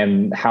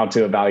and how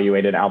to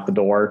evaluate it out the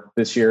door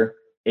this year.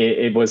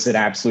 It was an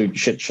absolute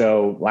shit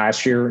show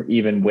last year,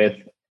 even with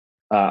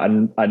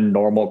a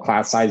normal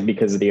class size,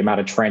 because of the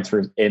amount of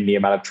transfers in, the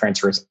amount of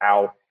transfers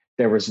out.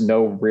 There was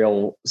no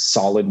real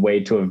solid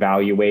way to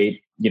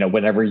evaluate,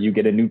 whenever you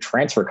get a new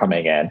transfer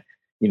coming in.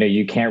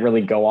 You can't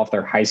really go off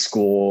their high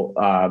school,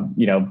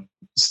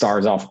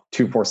 stars off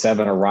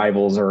 247 or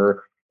rivals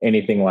or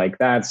anything like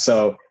that.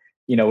 So,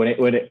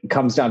 when it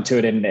comes down to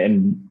it,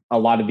 and a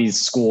lot of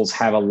these schools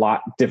have a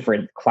lot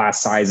different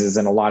class sizes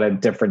and a lot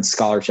of different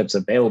scholarships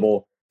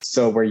available.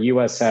 So where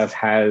USF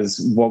has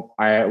what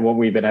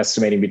we've been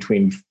estimating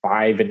between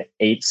 5 and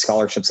 8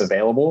 scholarships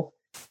available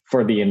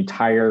for the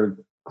entire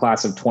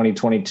class of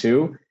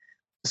 2022,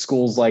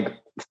 schools like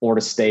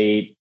Florida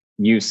State,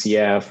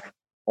 UCF,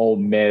 Ole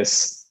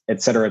Miss,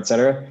 et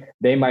cetera,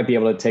 they might be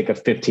able to take a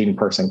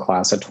 15-person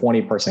class, a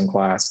 20-person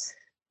class.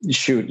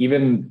 Shoot,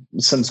 even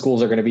some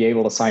schools are going to be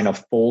able to sign a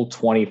full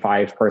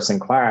 25-person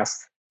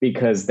class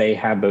because they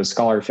have those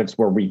scholarships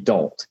where we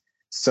don't.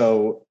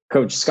 So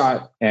Coach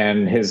Scott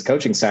and his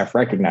coaching staff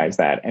recognized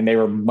that, and they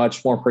were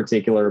much more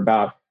particular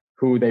about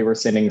who they were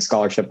sending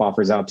scholarship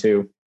offers out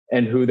to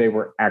and who they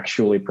were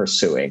actually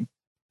pursuing.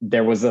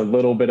 There was a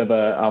little bit of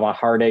a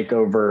heartache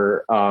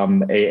over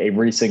a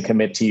recent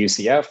commit to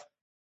UCF.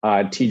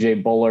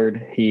 TJ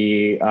Bullard,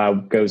 he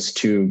goes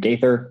to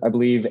Gaither, I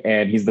believe,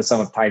 and he's the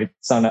son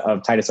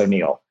of Titus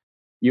O'Neil.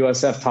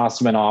 USF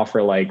tossed him an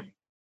offer like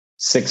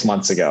 6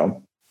 months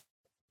ago.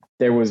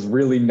 There was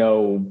really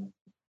no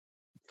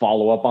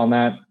follow-up on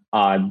that.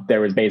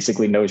 There was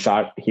basically no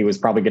shot he was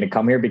probably going to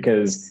come here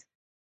because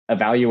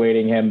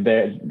evaluating him,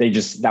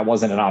 that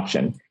wasn't an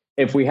option.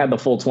 If we had the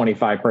full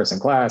 25-person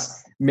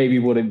class, maybe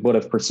would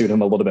have pursued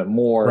him a little bit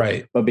more.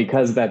 Right. But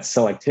because of that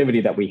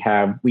selectivity that we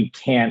have, we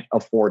can't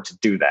afford to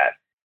do that.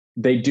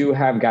 They do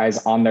have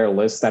guys on their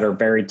list that are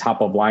very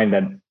top of line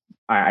that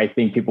I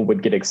think people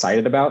would get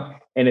excited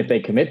about. And if they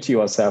commit to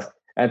USF,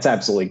 that's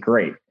absolutely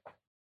great.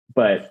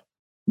 But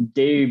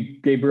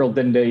Gabriel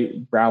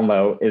Dende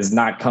Brownlow is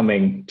not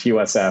coming to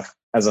USF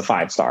as a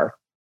 5-star.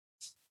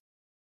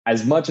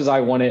 As much as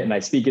I want it and I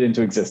speak it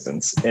into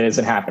existence, it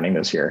isn't happening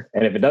this year.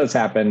 And if it does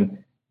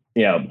happen,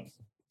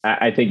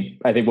 I think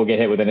we'll get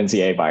hit with an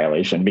NCAA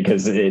violation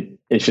because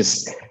it's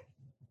just,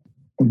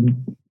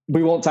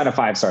 we won't sign a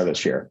 5-star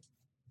this year,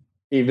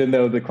 even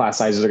though the class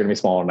sizes are going to be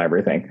smaller and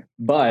everything.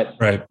 But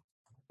right.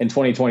 In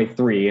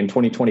 2023 and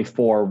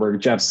 2024, where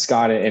Jeff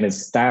Scott and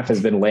his staff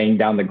has been laying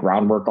down the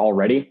groundwork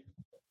already,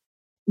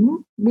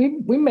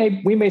 we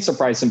may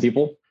surprise some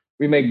people.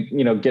 We may,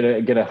 get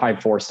a high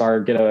 4-star,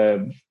 get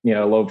a,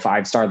 low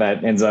 5-star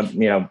that ends up,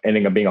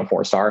 ending up being a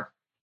 4-star.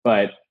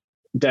 But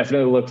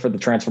definitely look for the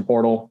transfer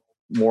portal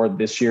more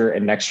this year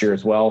and next year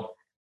as well.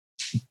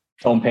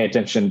 Don't pay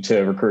attention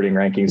to recruiting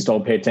rankings.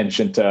 Don't pay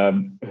attention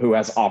to who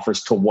has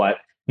offers to what.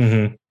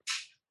 Mm-hmm.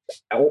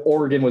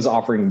 Oregon was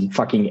offering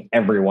fucking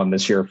everyone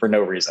this year for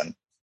no reason,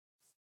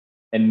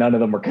 and none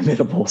of them were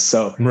committable.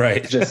 So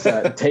right. just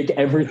take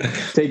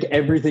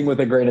everything with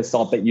a grain of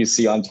salt that you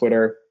see on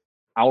Twitter.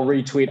 I'll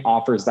retweet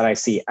offers that I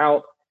see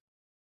out.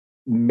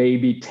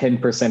 Maybe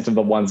 10% of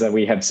the ones that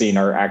we have seen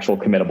are actual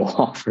committable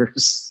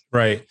offers.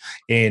 Right.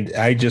 And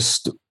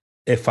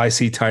if I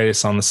see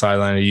Titus on the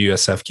sideline of a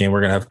USF game,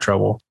 we're going to have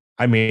trouble.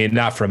 I mean,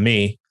 not from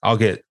me. I'll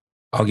get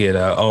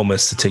Ole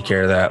Miss to take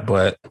care of that,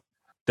 but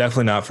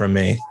definitely not from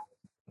me.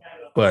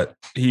 But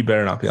he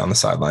better not be on the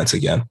sidelines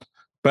again.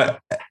 But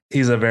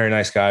he's a very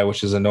nice guy,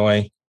 which is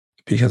annoying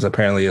because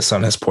apparently his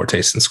son has poor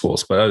taste in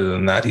schools. But other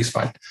than that, he's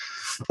fine.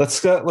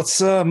 Let's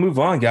move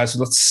on, guys.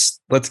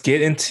 Let's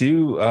get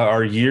into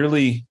our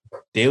yearly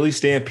Daily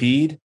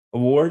Stampede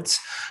Awards.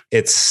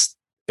 It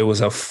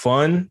was a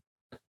fun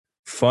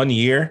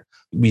year.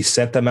 We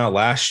sent them out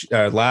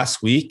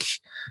last week.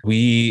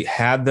 We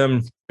had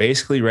them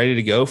basically ready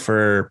to go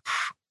for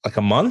like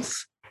a month,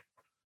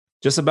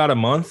 just about a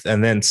month,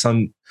 and then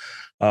some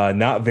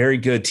not very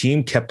good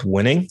team kept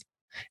winning,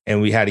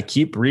 and we had to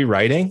keep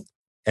rewriting,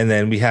 and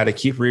then we had to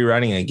keep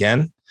rewriting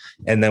again,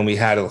 and then we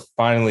had to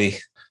finally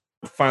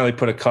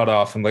put a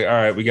cutoff and like, all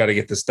right, we got to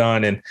get this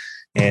done.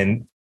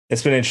 And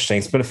it's been interesting.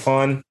 It's been a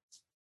fun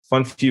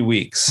few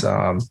weeks.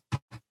 Since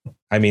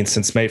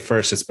May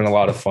 1st, it's been a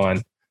lot of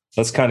fun.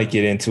 Let's kind of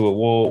get into it.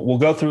 We'll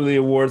go through the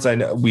awards. I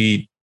know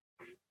we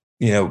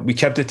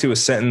kept it to a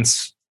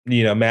sentence,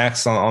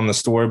 max on the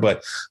story,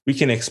 but we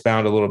can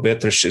expound a little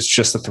bit. It's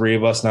just the 3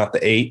 of us, not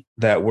the 8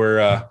 that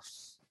were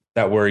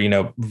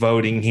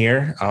voting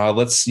here.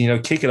 Let's,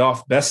 kick it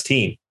off. Best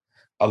team,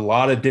 a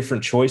lot of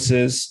different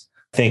choices.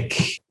 I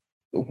think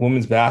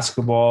women's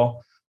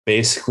basketball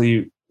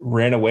basically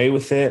ran away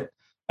with it.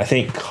 I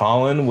think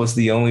Colin was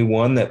the only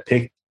one that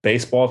picked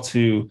baseball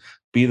to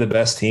be the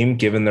best team,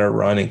 given their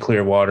run in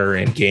Clearwater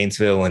and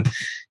Gainesville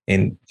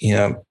and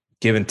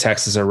giving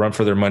Texas a run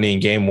for their money in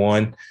game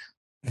 1.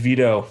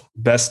 Vito,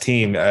 best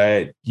team.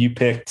 You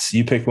picked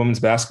women's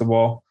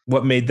basketball.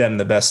 What made them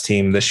the best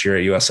team this year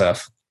at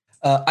USF?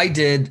 I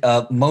did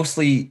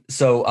mostly.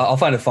 So I'll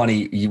find it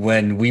funny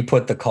when we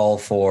put the call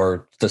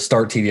for the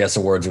Start TDS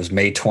Awards was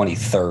May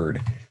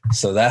 23rd.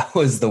 So that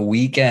was the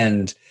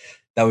weekend.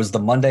 That was the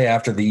Monday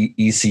after the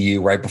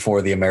ECU, right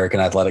before the American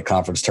Athletic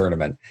Conference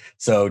tournament.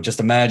 So just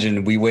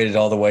imagine we waited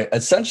all the way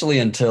essentially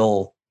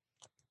until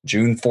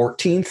June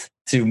 14th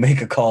to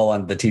make a call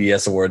on the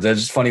TDS Awards.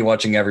 It's just funny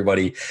watching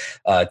everybody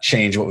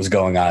change what was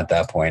going on at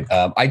that point.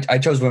 I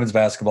chose women's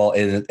basketball,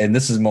 and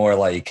this is more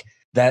like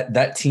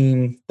that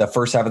team, the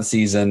first half of the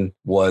season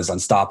was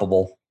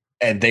unstoppable,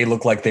 and they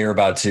looked like they were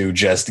about to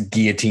just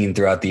guillotine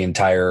throughout the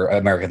entire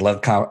American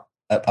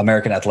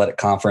Athletic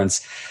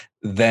Conference.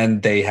 Then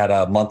they had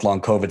a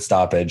month-long COVID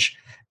stoppage,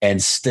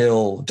 and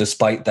still,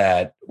 despite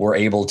that, were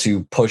able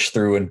to push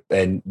through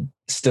and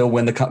still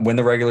win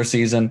the regular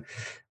season.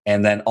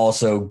 and then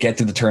also get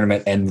through the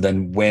tournament and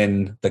then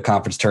win the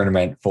conference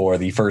tournament for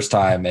the first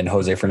time in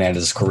Jose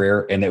Fernandez's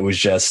career. And it was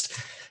just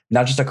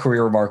not just a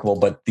career remarkable,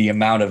 but the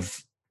amount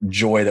of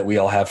joy that we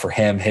all have for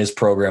him, his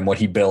program, what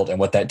he built, and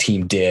what that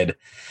team did.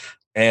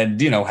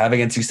 And, having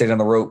NC State on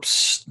the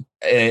ropes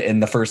in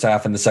the first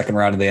half and the second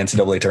round of the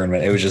NCAA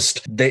tournament, it was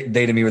just, they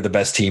to me were the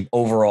best team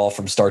overall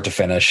from start to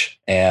finish.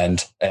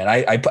 And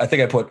I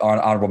think I put on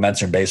honorable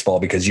mention baseball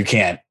because you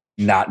can't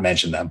not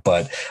mention them,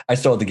 but I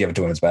still had to give it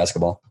to women's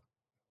basketball.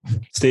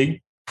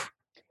 Steve?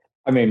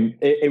 I mean,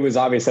 it was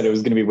obvious that it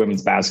was going to be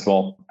women's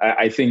basketball.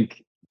 I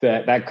think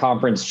that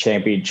conference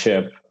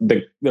championship,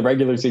 the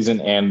regular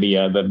season and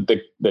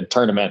the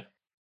tournament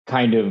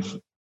kind of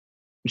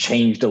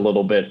changed a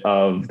little bit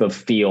of the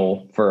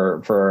feel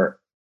for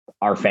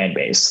our fan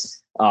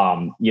base.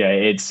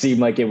 It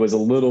seemed like it was a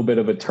little bit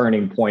of a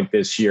turning point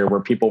this year where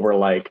people were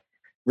like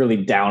really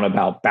down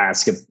about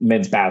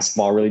men's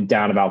basketball, really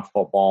down about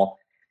football.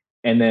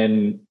 And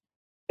then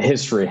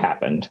history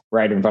happened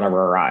right in front of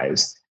our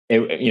eyes.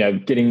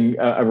 Getting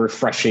a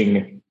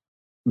refreshing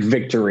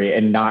victory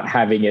and not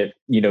having it,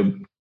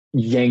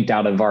 yanked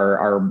out of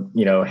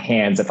our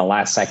hands at the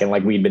last second,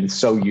 like we'd been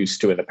so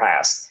used to in the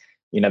past.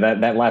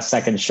 That last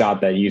second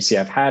shot that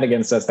UCF had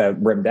against us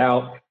that rimmed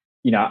out,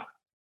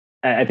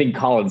 I think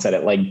Colin said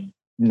it like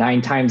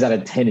 9 times out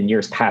of 10 in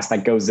years past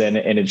that goes in,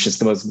 and it's just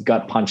the most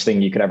gut punch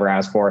thing you could ever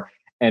ask for.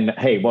 And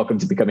hey, welcome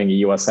to becoming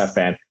a USF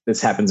fan.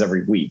 This happens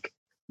every week.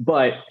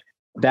 But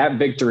that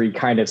victory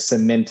kind of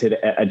cemented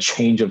a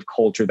change of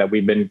culture that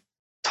we've been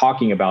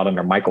talking about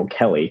under Michael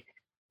Kelly.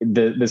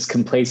 This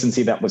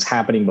complacency that was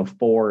happening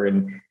before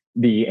and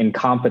the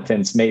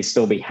incompetence may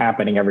still be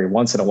happening every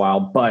once in a while,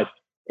 but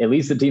at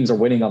least the teams are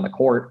winning on the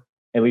court.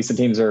 At least the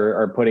teams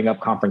are putting up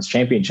conference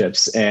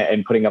championships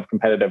and putting up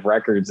competitive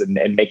records and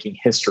making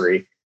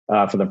history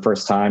for the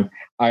first time.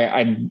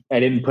 I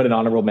didn't put an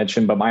honorable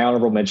mention, but my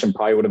honorable mention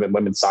probably would have been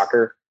women's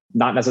soccer.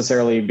 Not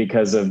necessarily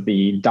because of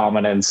the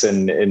dominance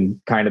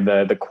and kind of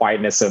the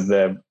quietness of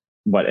an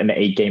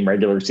 8-game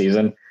regular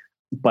season,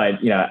 but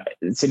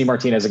Cindy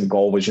Martinez in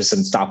goal was just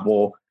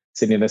unstoppable.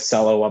 Cindy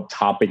Nacello up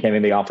top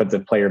becoming the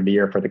offensive player of the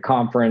year for the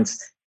conference,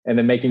 and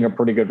then making a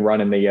pretty good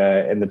run in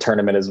the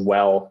tournament as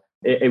well.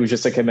 It was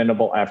just a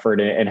commendable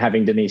effort, and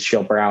having Denise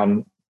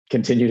Shield-Brown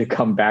continue to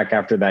come back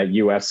after that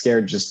UF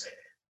scare just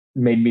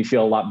made me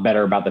feel a lot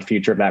better about the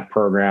future of that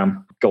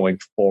program going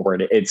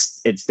forward.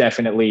 It's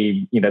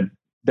definitely,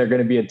 they're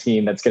going to be a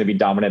team that's going to be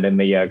dominant in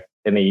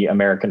the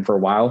American for a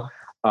while.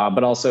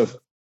 But also,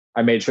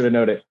 I made sure to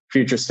note it,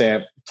 future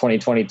stamp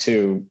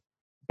 2022,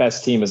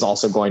 best team is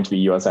also going to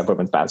be USF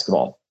women's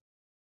basketball.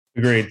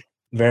 Agreed.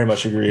 Very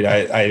much agreed.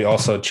 I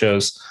also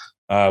chose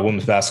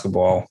women's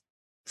basketball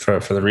for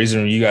the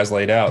reason you guys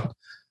laid out.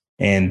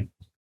 And,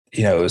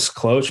 it was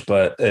close,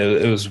 but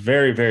it was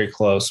very, very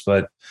close.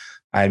 But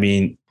I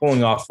mean,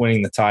 pulling off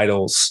winning the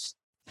titles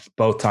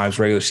both times,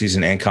 regular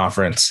season and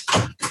conference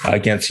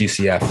against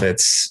UCF,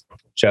 it's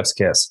chef's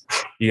kiss.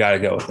 You got to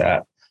go with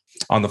that.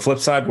 On the flip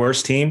side,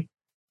 worst team,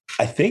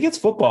 I think it's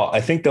football. I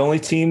think the only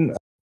team,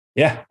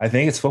 I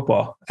think it's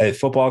football.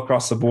 Football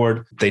across the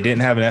board. They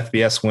didn't have an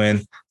FBS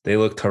win. They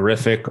looked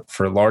horrific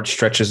for large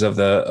stretches of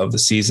the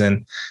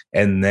season,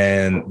 and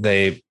then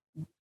they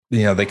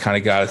kind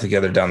of got it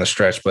together down the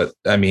stretch. But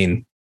I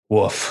mean,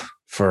 woof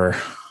for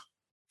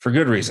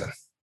good reason.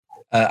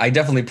 I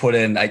definitely put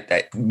in.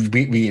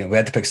 We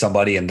had to pick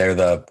somebody, and they're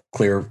the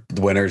clear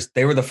winners.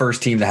 They were the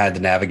first team that had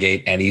to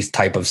navigate any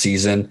type of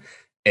season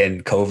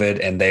in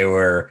COVID, and they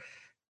were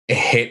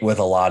hit with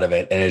a lot of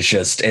it. And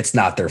it's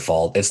not their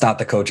fault. It's not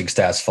the coaching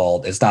staff's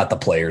fault. It's not the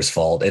players'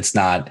 fault. It's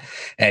not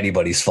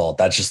anybody's fault.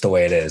 That's just the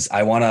way it is.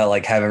 I want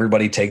to have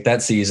everybody take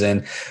that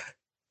season,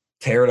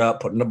 tear it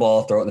up, put it in the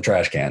ball, throw it in the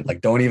trash can.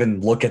 Don't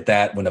even look at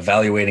that when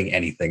evaluating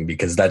anything,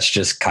 because that's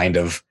just kind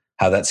of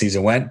how that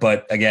season went.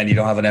 But again, you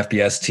don't have an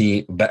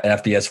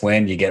FBS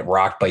win. You get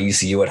rocked by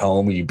ECU at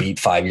home. You beat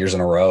 5 years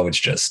in a row.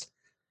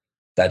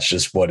 That's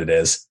just what it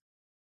is.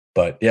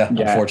 But yeah,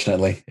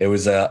 unfortunately, it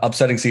was an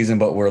upsetting season.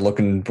 But we're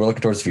looking towards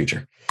the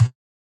future.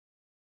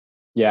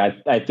 Yeah,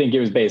 I think it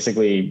was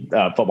basically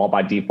football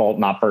by default,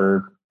 not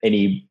for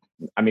any.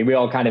 I mean, we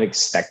all kind of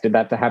expected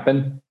that to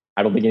happen.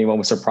 I don't think anyone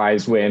was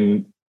surprised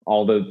when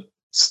all the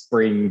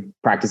spring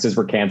practices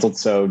were canceled,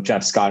 so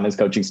Jeff Scott and his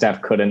coaching staff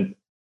couldn't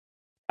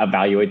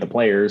evaluate the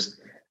players.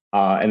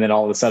 And then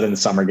all of a sudden the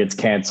summer gets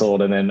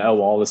canceled. And then,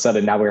 all of a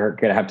sudden now we're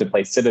going to have to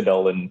play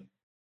Citadel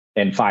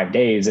in 5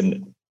 days.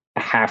 And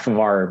half of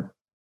our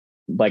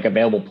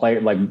available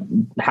player,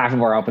 half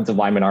of our offensive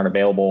linemen aren't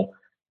available.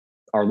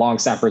 Our long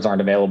snappers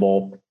aren't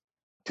available.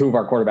 2 of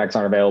our quarterbacks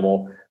aren't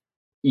available.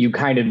 You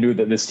kind of knew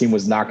that this team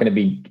was not going to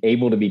be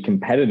able to be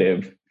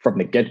competitive from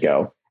the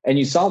get-go. And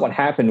you saw what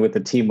happened with the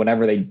team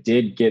whenever they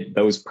did get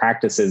those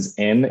practices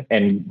in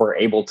and were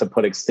able to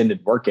put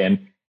extended work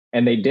in.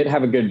 And they did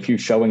have a good few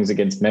showings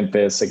against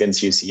Memphis,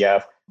 against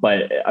UCF.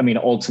 But I mean,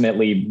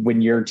 ultimately,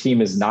 when your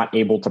team is not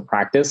able to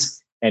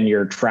practice and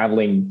you're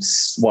traveling,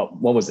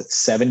 what was it,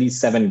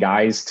 77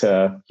 guys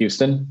to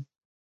Houston,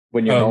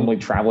 when you're normally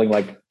traveling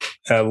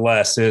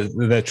Less.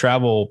 The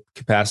travel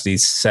capacity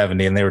is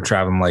 70, and they were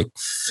traveling like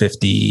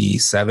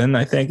 57,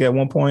 I think, at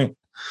one point.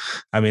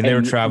 I mean, they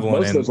were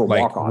traveling in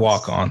like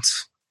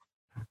walk-ons.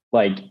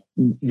 Like,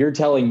 you're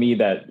telling me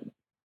that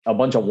a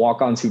bunch of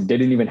walk-ons who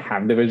didn't even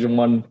have Division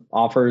I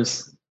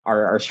offers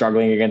are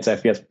struggling against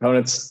FBS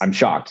opponents? I'm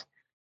shocked.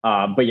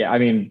 But yeah, I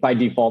mean, by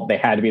default, they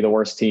had to be the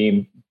worst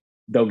team.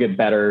 They'll get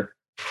better.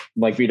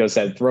 Like Vito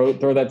said, throw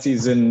that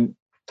season,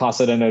 toss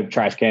it in a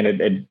trash can.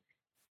 It,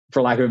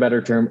 for lack of a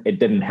better term, it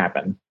didn't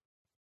happen.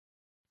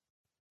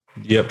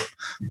 Yep.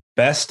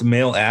 Best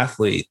male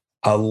athlete.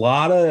 A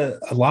lot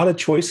of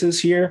choices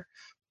here.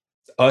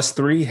 Us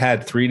three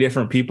had three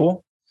different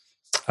people.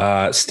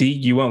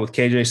 Steve, you went with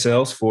KJ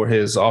Sales for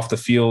his off the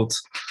field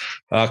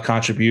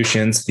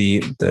contributions.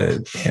 The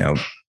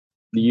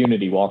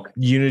Unity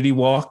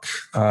Walk.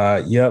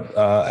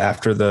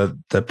 After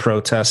the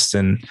protests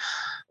in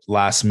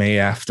last May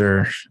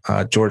after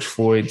George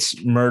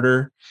Floyd's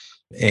murder,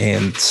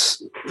 and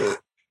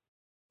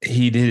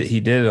he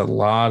did a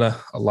lot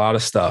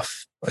of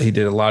stuff. He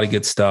did a lot of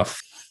good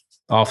stuff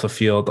off the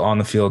field, on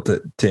the field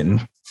that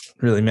didn't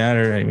really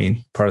matter. I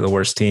mean, part of the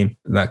worst team,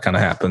 and that kind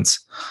of happens.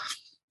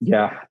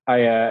 Yeah,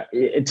 I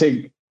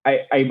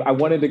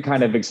wanted to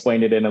kind of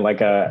explain it in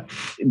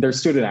they're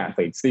student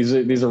athletes.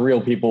 These are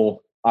real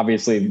people.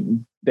 Obviously,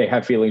 they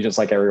have feelings just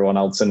like everyone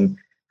else. And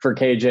for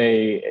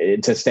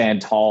KJ to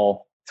stand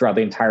tall throughout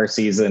the entire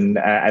season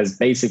as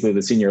basically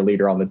the senior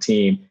leader on the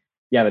team,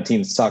 yeah, the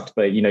team sucked,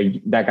 but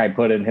that guy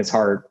put in his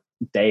heart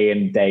day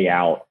in, day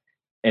out.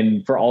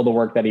 And for all the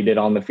work that he did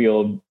on the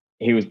field,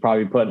 he was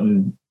probably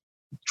putting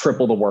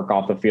triple the work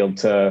off the field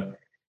to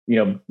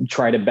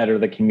try to better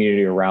the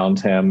community around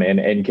him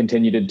and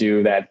continue to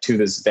do that to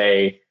this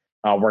day,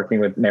 working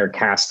with Mayor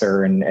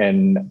Castor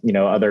and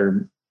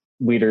other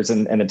leaders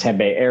in the Tampa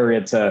Bay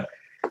area to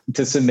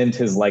cement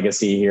his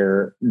legacy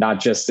here,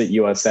 not just at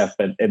USF,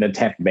 but in the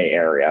Tampa Bay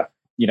area.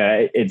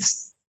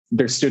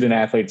 They're student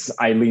athletes.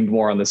 I leaned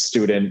more on the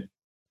student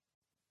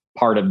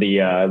part of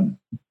the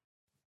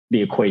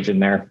equation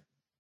there.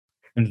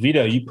 And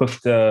Vito, you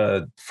put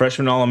the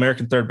freshman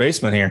All-American third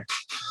baseman here.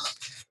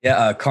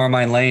 Yeah,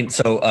 Carmine Lane.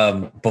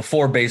 So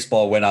before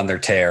baseball went on their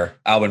tear,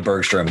 Alvin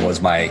Bergstrom was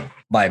my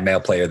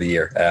male player of the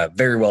year.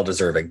 Very well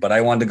deserving. But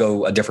I wanted to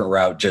go a different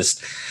route.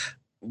 Just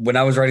when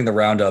I was writing the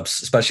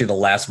roundups, especially the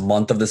last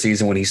month of the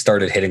season when he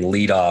started hitting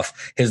leadoff,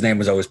 his name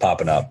was always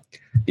popping up.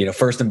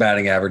 First in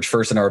batting average,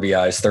 first in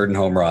RBIs, third in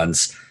home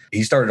runs.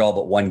 He started all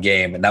but one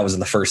game, and that was in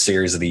the first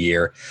series of the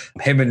year.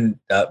 Him and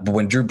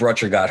when Drew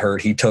Brutcher got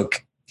hurt, he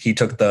took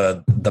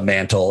the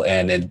mantle,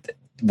 and it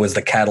was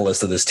the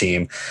catalyst of this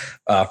team.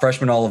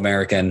 Freshman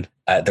All-American.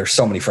 There's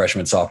so many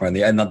freshmen, sophomore in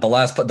the end.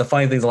 The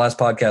funny thing is, the last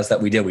podcast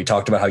that we did, we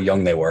talked about how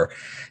young they were,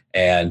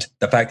 and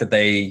the fact that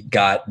they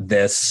got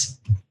this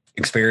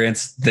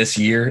experience this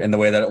year in the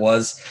way that it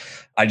was,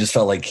 I just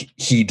felt like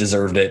he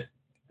deserved it.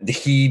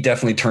 He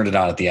definitely turned it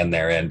on at the end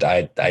there, and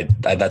I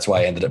that's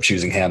why I ended up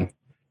choosing him.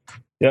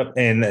 Yep,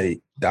 and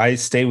I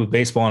stayed with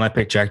baseball, and I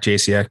picked Jack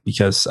Jasiak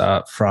because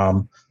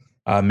from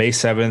May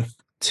 7th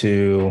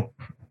to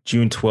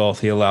June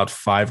 12th, he allowed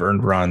 5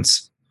 earned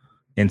runs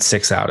in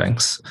 6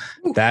 outings.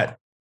 That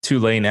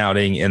Tulane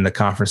outing in the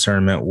conference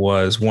tournament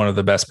was one of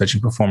the best pitching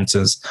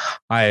performances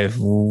I have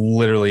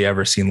literally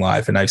ever seen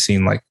live. And I've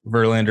seen like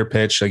Verlander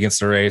pitch against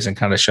the Rays and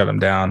kind of shut him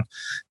down.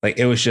 Like,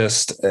 it was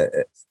just,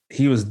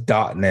 he was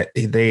dotting it.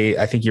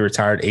 I think he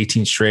retired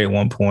 18 straight at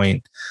one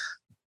point.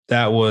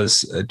 That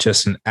was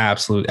just an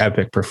absolute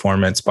epic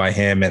performance by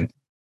him. And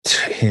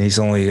he's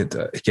only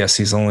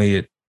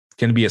going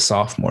to be a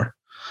sophomore.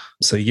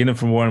 So you get him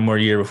for one more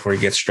year before he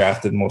gets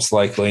drafted, most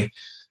likely.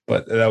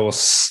 But that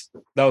was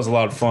a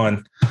lot of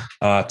fun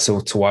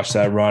to watch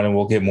that run, and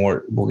we'll get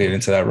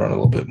into that run a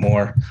little bit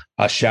more.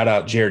 Shout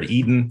out Jared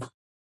Eaton.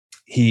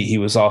 He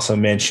was also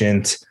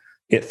mentioned.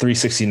 Hit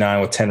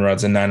 369 with 10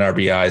 runs and 9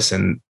 RBIs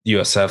in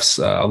USF's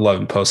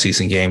 11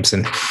 postseason games,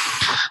 and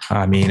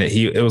I mean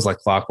it was like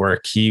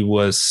clockwork. He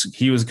was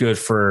good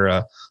for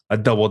a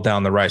double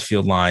down the right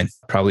field line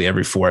probably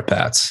every 4 at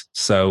bats.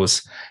 So it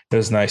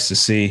was nice to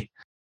see.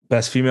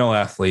 Best female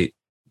athlete.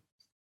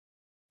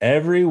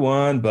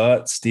 Everyone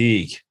but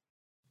Stieg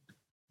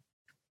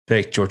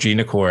picked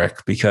Georgina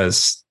Korich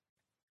because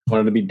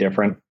wanted to be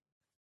different.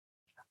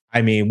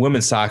 I mean,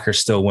 women's soccer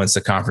still wins the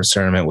conference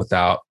tournament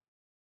without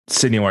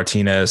Sydney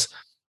Martinez.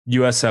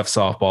 USF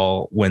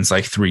softball wins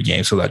like 3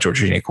 games without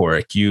Georgina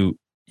Korich.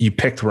 You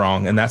picked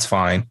wrong, and that's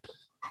fine.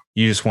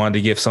 You just wanted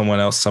to give someone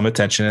else some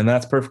attention, and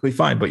that's perfectly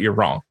fine, but you're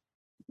wrong.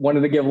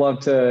 Wanted to give love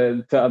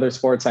to other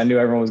sports. I knew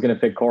everyone was going to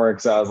pick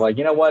Korich, so I was like,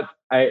 you know what?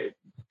 I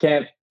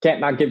can't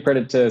not give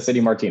credit to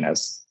Sydney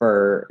Martinez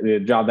for the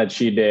job that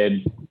she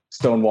did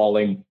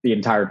stonewalling the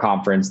entire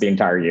conference the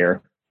entire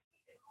year.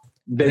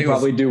 They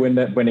probably do end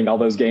up winning all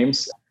those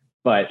games,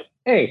 but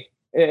hey,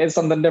 it's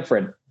something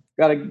different.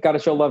 Got to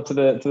show love to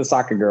the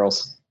soccer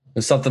girls.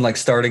 It's something like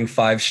starting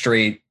 5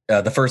 straight.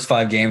 The first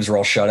 5 games were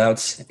all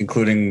shutouts,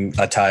 including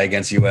a tie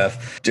against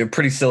UF.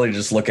 Pretty silly to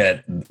just look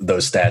at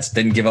those stats.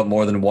 Didn't give up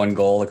more than 1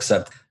 goal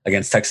except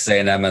against Texas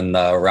A&M in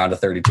the round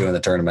of 32 in the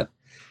tournament.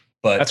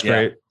 But That's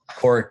great.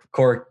 Cork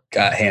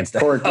got hands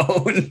down.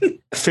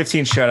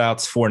 15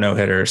 shutouts, 4 no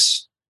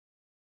hitters.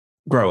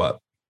 Grow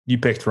up. You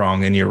picked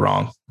wrong, and you're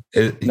wrong.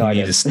 You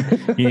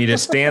need to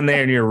stand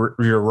there in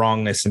your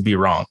wrongness and be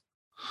wrong.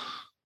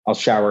 I'll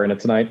shower in it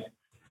tonight.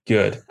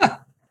 Good.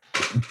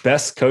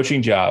 Best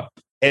coaching job.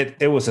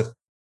 It was a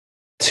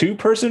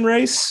 2-person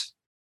race.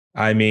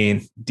 I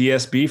mean,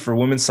 DSB for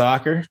women's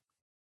soccer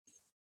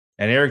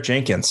and Eric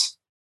Jenkins.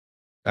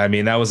 I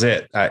mean, that was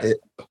it.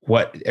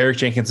 What Eric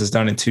Jenkins has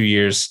done in 2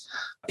 years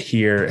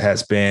here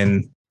has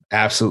been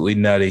absolutely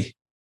nutty.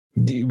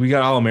 We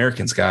got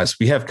All-Americans, guys.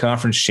 We have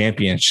conference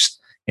champions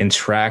in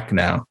track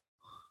now.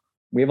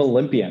 We have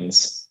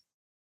Olympians.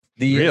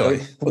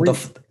 Really?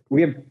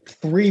 We have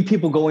 3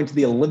 people going to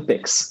the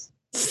Olympics.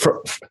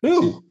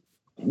 Who?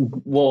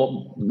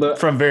 Well,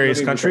 from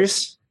various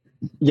countries?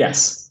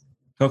 Yes.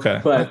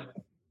 Okay. But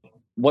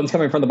one's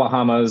coming from the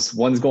Bahamas,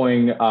 one's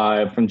going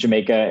from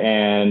Jamaica,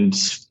 and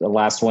the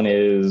last one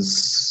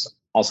is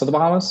also the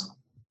Bahamas.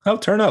 Oh,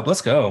 turn up.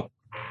 Let's go.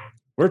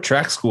 We're a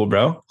track school,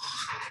 bro.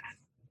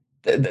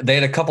 They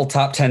had a couple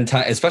top 10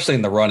 times, especially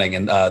in the running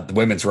and the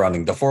women's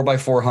running. The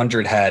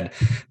 4x400 had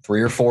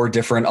 3 or 4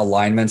 different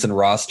alignments and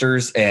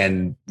rosters,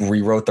 and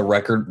rewrote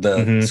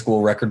the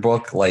school record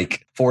book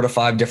like 4 to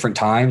 5 different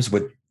times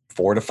with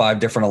 4 to 5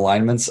 different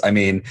alignments. I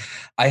mean,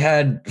 I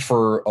had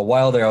for a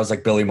while there, I was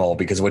like Billy Mole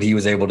because what he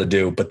was able to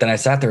do. But then I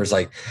sat there, was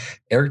like,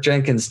 Eric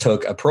Jenkins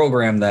took a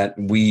program that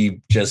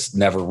we just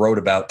never wrote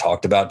about,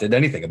 talked about, did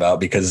anything about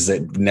because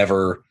it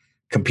never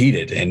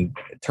competed, and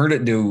turned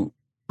it into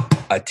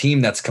a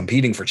team that's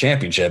competing for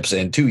championships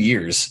in 2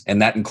 years.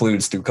 And that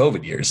includes through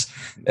COVID years.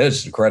 It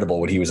was incredible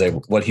what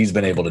he's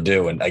been able to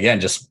do. And again,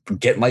 just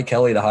get Mike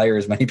Kelly to hire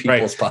as many people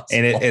as possible.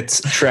 And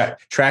it's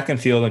track and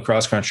field and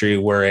cross country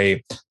were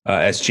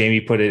as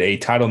Jamie put it, a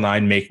Title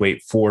IX make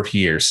weight 4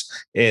 years.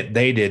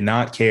 They did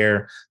not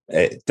care.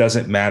 It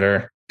doesn't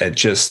matter.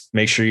 Just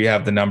make sure you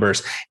have the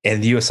numbers.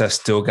 And the USF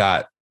still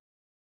got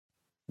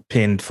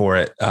pinned for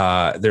it.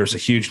 There's a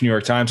huge New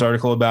York Times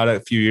article about it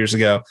a few years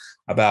ago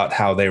about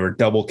how they were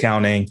double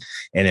counting,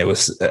 and it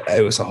was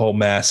a whole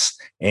mess.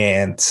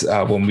 And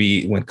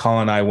when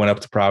Colin and I went up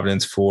to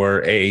Providence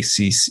for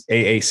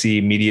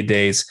AAC Media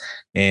Days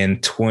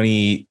in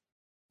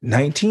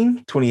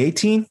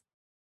 2018,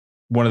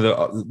 one of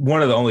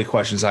the only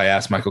questions I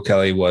asked Michael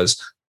Kelly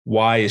was,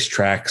 why is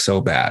track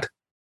so bad?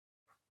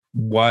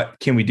 What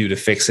can we do to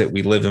fix it?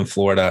 We live in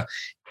Florida.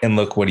 And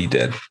look what he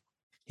did.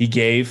 He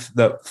gave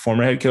the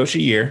former head coach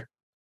a year,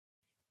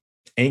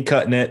 ain't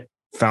cutting it,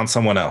 found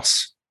someone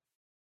else.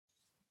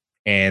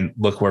 And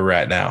look where we're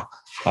at now.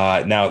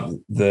 Now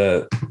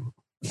the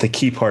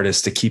key part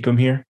is to keep him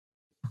here.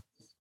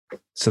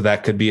 So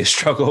that could be a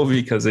struggle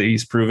because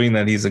he's proving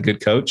that he's a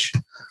good coach.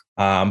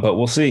 But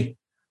we'll see.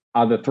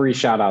 The 3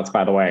 shout outs,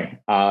 by the way,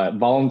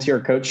 volunteer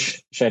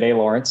coach, Shade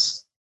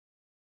Lawrence,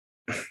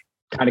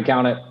 kind of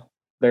count it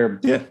there.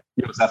 Yeah.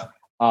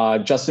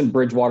 Justin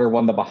Bridgewater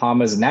won the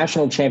Bahamas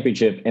national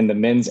championship in the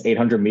men's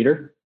 800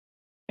 meter,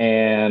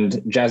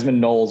 and Jasmine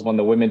Knowles won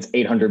the women's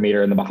 800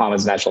 meter in the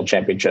Bahamas national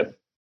championship.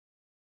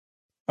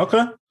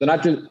 Okay.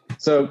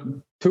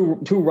 So two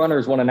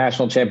runners won a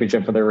national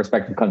championship for their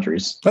respective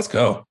countries. Let's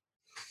go.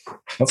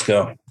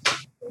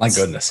 My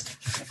goodness.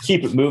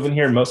 Keep it moving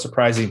here. Most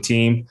surprising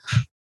team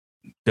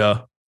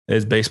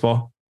is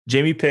baseball.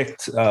 Jamie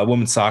picked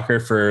women's soccer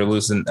for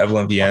losing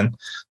Evelyn Vienne,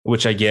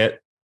 which I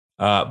get.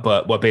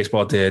 But what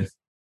baseball did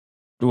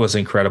was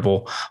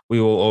incredible. We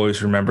will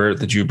always remember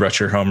the Drew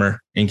Butcher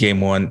homer in game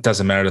 1.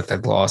 Doesn't matter that they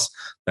lost.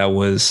 That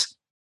was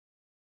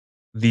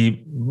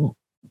the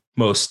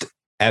most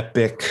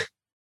epic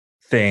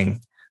thing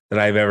that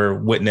I've ever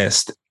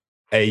witnessed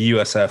a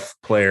USF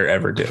player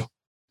ever do.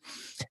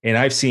 And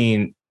I've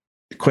seen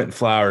Quentin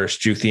Flowers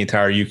juke the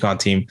entire UConn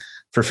team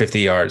for 50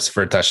 yards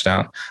for a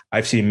touchdown.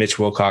 I've seen Mitch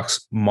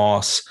Wilcox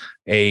moss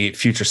a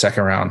future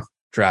 2nd round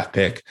draft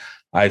pick.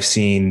 I've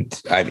seen,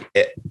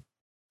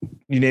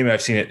 you name it,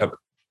 I've seen it.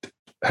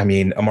 I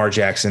mean, Amar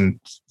Jackson,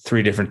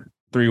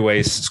 3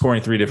 ways,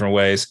 scoring 3 different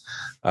ways.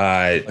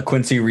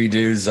 Quincy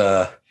Redo's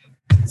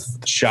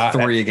shot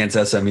 3 against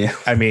SMU.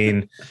 I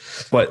mean,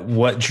 but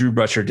what Drew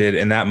Butcher did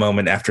in that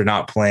moment after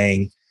not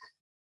playing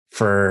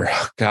for,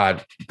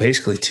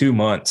 basically 2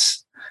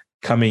 months,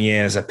 coming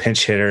in as a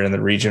pinch hitter in the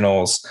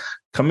regionals,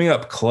 coming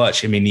up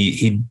clutch. I mean,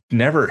 he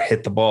never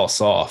hit the ball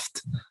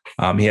soft.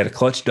 He had a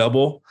clutch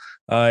double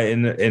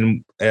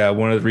in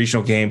one of the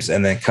regional games,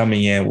 and then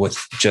coming in with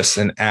just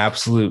an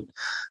absolute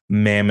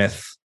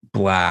mammoth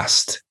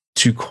blast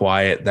to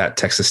quiet that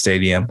Texas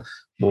Stadium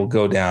will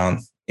go down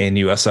in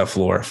USF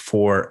lore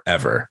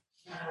forever.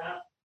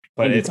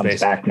 But it's comes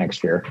back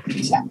next year.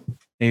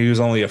 He was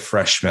only a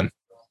freshman,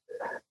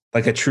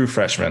 like a true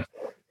freshman.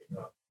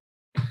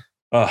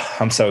 Oh,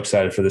 I'm so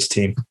excited for this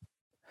team.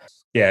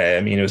 Yeah,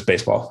 I mean, it was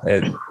baseball.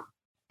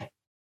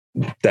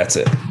 That's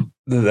it.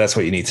 That's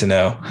what you need to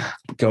know.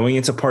 Going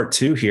into part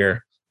 2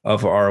 here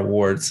of our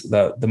awards,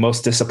 the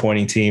most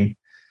disappointing team,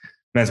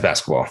 men's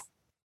basketball.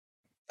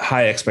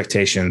 high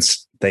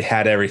expectations. They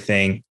had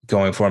everything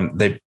going for them.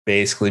 They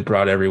basically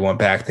brought everyone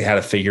back. They had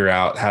to figure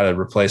out how to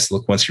replace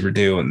Quincy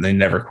Verdue, and they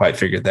never quite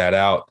figured that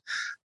out.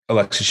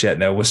 Alexis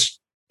Yetna was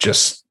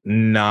just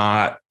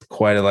not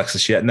quite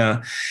Alexis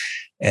Yetna.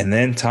 And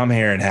then Tom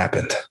Herron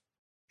happened,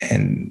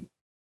 and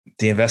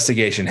the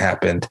investigation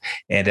happened,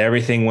 and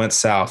everything went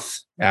south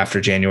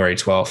after January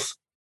 12th.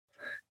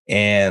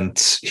 And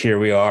here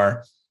we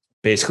are,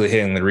 basically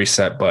hitting the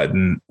reset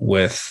button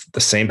with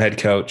the same head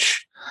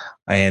coach.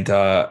 And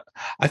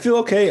I feel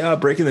okay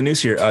breaking the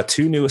news here.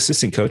 2 new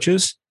assistant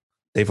coaches.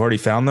 They've already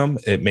found them.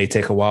 It may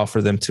take a while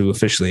for them to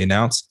officially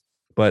announce,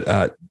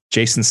 but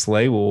Jason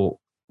Slay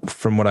will,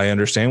 from what I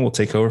understand, will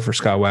take over for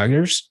Scott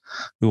Wagner's,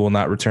 who will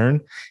not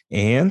return.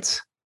 And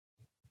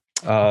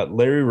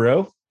Larry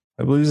Rowe,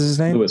 I believe is his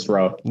name.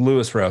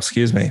 Louis Rowe,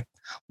 excuse me.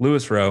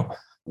 Louis Rowe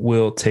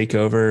will take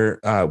over,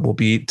 will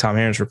be Tom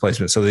Herron's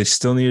replacement. So they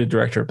still need a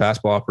director of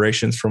basketball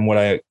operations from what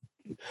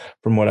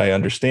I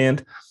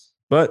understand.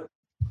 But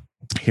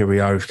here we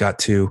are. We've got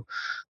 2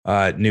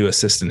 new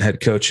assistant head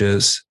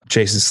coaches.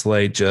 Jason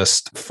Slay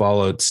just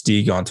followed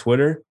Stieg on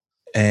Twitter.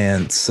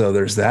 And so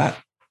there's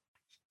that.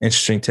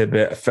 Interesting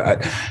tidbit.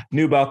 I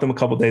knew about them a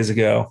couple days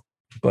ago,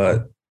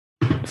 but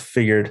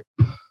figured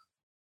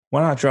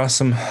why not drop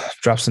some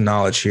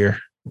knowledge here.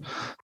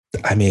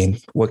 I mean,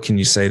 what can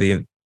you say?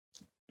 The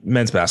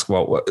men's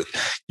basketball,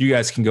 you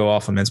guys can go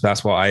off on men's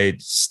basketball.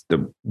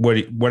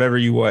 Whatever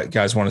you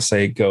guys want to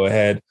say, go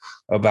ahead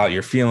about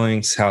your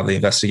feelings, how the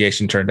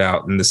investigation turned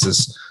out. And this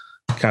is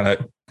kind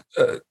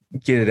of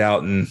get it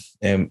out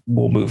and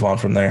we'll move on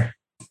from there.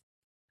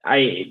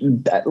 I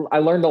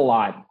learned a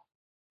lot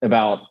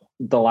about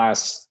the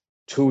last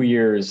 2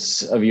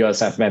 years of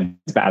USF men's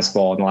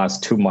basketball in the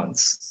last 2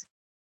 months.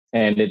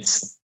 And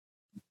it's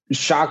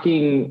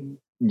shocking,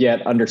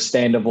 yet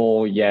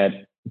understandable,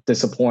 yet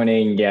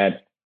disappointing,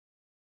 yet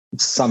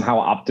somehow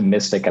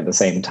optimistic at the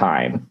same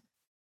time.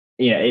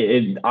 Yeah,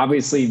 it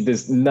obviously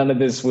none of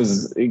this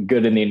was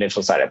good in the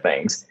initial side of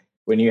things.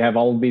 When you have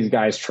all of these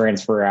guys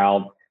transfer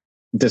out,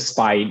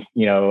 despite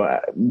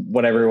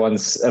what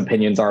everyone's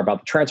opinions are about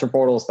the transfer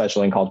portal,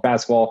 especially in college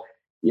basketball,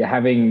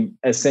 having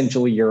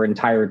essentially your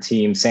entire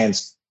team,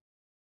 sans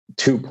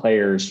 2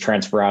 players,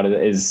 transfer out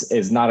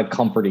is not a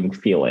comforting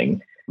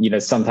feeling.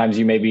 Sometimes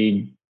you may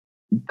be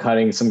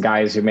cutting some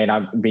guys who may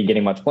not be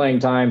getting much playing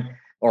time,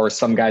 or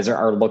some guys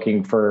are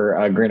looking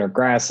for greener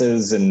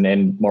grasses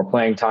and more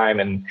playing time.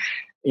 And,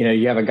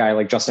 you have a guy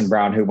like Justin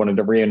Brown who wanted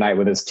to reunite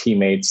with his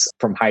teammates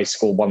from high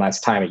school one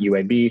last time at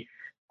UAB,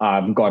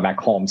 going back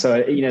home.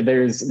 So,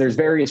 there's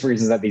various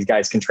reasons that these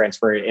guys can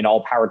transfer, in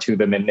all power to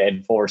them,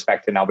 and full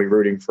respect. And I'll be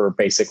rooting for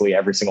basically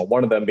every single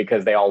one of them,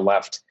 because they all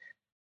left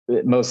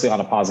mostly on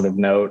a positive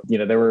note.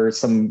 There were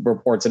some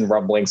reports and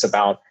rumblings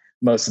about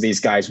most of these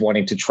guys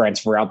wanting to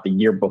transfer out the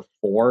year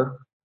before,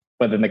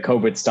 but then the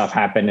COVID stuff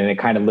happened and it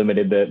kind of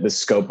limited the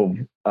scope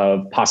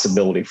of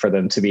possibility for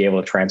them to be able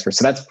to transfer.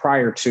 So that's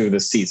prior to the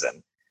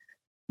season,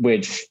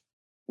 which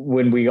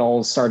when we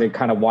all started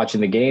kind of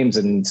watching the games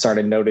and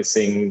started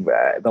noticing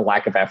the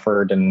lack of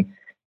effort and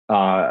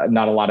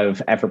not a lot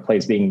of effort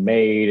plays being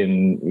made,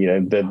 and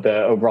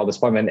the overall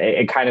disappointment,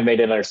 it kind of made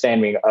an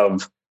understanding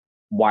of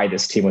why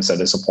this team was so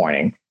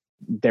disappointing.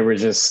 There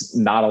was just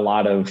not a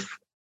lot of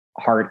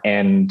heart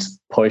and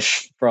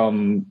push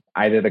from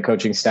either the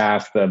coaching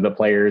staff, the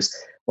players,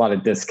 a lot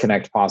of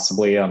disconnect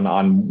possibly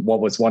on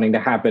what was wanting to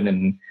happen.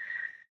 And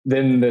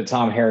then the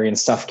Tom Herron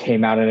stuff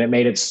came out, and it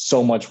made it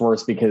so much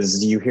worse,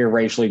 because you hear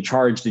racially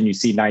charged and you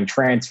see 9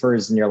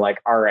 transfers and you're like,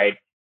 all right,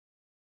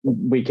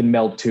 we can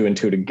meld 2 and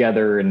 2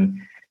 together and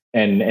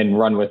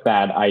run with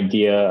that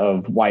idea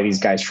of why these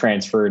guys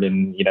transferred,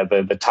 and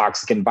the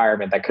toxic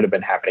environment that could have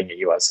been happening at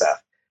USF.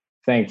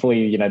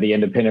 Thankfully, the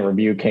independent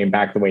review came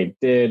back the way it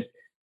did.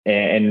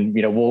 And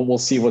we'll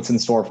see what's in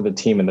store for the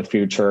team in the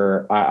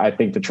future. I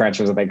think the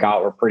transfers that they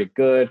got were pretty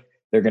good.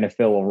 They're going to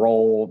fill a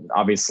role.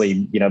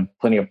 Obviously,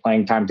 plenty of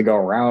playing time to go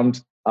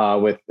around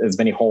with as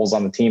many holes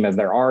on the team as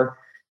there are.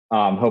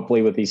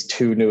 Hopefully, with these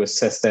 2 new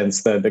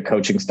assistants, the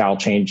coaching style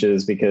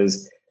changes,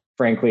 because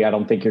frankly, I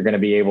don't think you're going to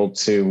be able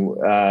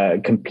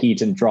to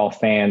compete and draw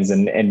fans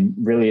and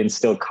really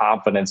instill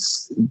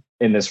confidence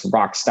in this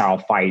rock style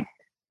fight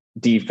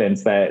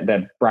defense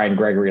that Brian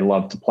Gregory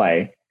loved to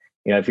play.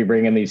 If you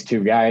bring in these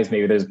 2 guys,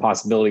 maybe there's a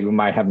possibility we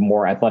might have a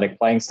more athletic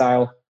playing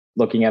style.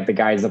 Looking at the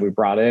guys that we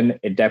brought in,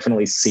 it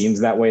definitely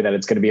seems that way, that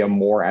it's going to be a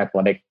more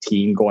athletic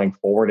team going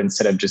forward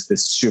instead of just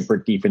this super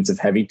defensive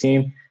heavy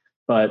team.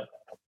 But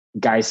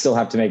guys still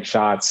have to make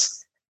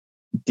shots.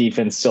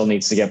 Defense still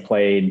needs to get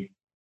played.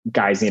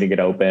 Guys need to get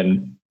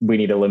open. We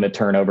need to limit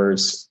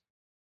turnovers.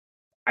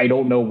 I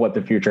don't know what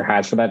the future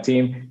has for that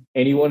team.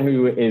 Anyone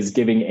who is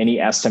giving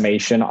any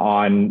estimation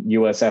on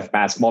USF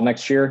basketball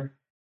next year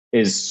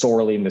is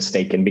sorely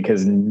mistaken,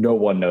 because no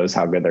one knows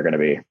how good they're going to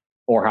be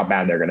or how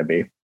bad they're going to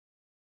be.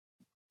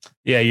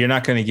 Yeah, you're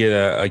not going to get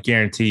a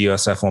guarantee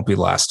USF won't be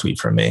the last tweet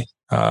from me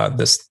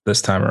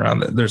this time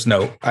around.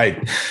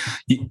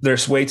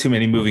 There's way too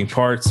many moving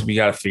parts. We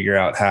got to figure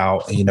out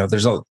how,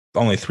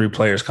 only 3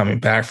 players coming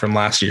back from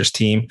last year's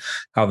team,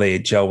 how they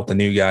gel with the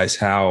new guys,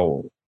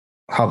 how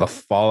the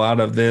fallout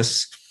of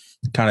this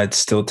kind of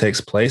still takes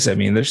place. I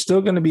mean, there's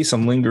still going to be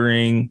some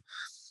lingering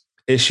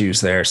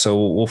issues there.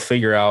 So we'll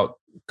figure out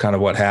kind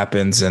of what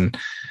happens and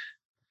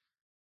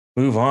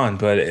move on.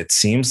 But it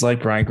seems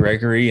like Brian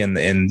Gregory and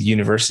the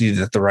university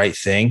did the right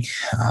thing,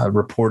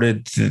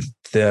 reported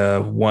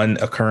the one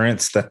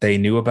occurrence that they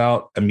knew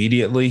about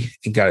immediately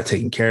and got it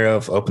taken care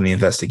of, opened the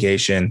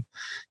investigation,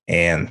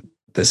 and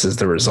this is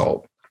the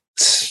result.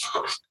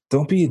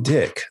 Don't be a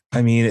dick.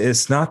 I mean,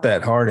 it's not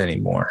that hard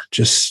anymore.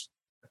 Just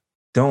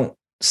don't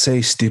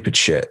say stupid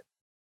shit.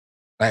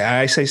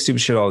 I say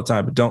stupid shit all the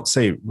time, but don't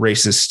say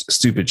racist,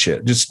 stupid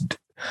shit. Just,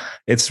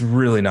 it's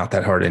really not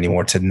that hard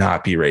anymore to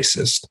not be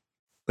racist.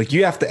 Like,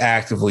 you have to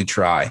actively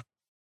try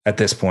at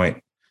this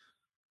point.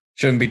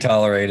 Shouldn't be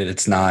tolerated.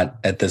 It's not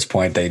at this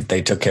point.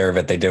 They took care of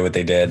it. They did what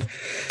they did.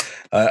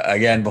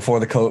 Again, before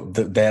they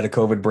had a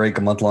COVID break,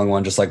 a month-long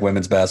one, just like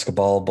women's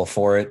basketball.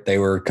 Before it, they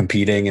were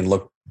competing and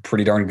looked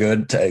pretty darn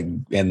good.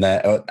 In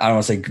that, I don't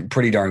want to say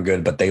pretty darn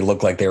good, but they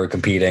looked like they were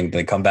competing.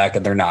 They come back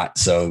and they're not.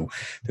 So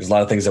there's a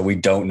lot of things that we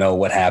don't know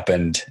what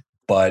happened,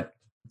 but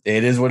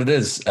it is what it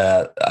is.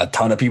 A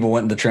ton of people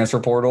went in the transfer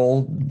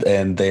portal,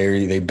 and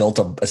they built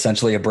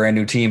essentially a brand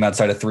new team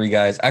outside of 3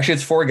 guys. Actually,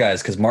 it's 4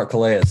 guys because Mark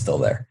Kalea is still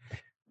there.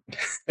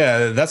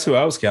 Yeah, that's who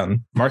I was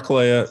counting. Mark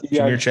Kalea,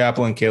 Jameer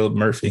Chaplin, Caleb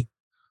Murphy.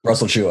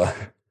 Russell Chua.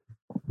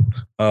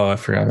 Oh, I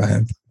forgot about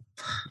him.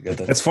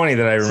 It's funny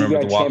that I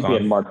remember the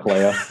walk-on. Mark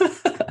Kalea.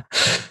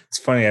 It's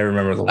funny I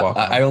remember the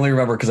walk-on. I only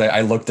remember because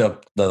I looked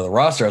up the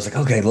roster. I was like,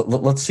 okay,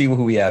 let's see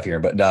who we have here.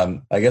 But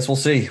I guess we'll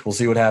see. We'll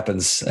see what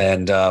happens.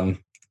 And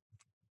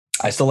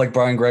I still like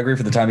Brian Gregory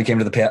for the time he came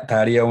to the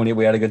patio and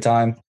we had a good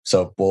time.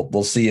 So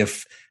we'll see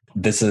if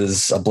this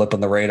is a blip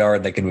on the radar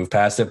and they can move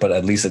past it. But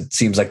at least it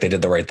seems like they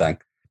did the right thing.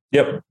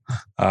 Yep.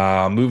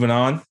 Moving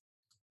on.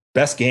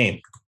 Best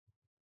game.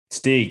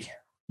 Stieg,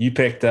 you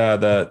picked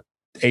the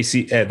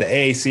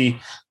AAC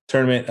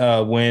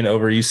tournament win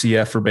over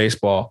UCF for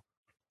baseball.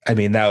 I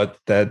mean,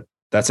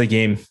 that's a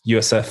game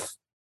USF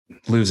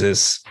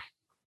loses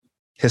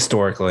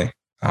historically.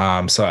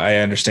 So I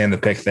understand the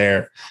pick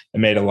there.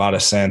 It made a lot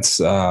of sense.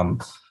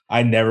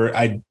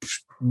 I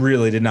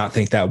really did not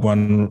think that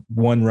one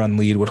run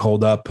lead would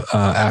hold up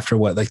after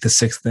the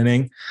 6th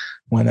inning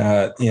when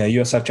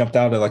USF jumped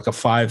out at like a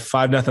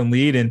 5-0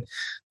 lead, and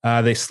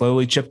they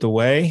slowly chipped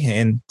away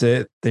and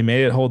they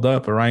made it hold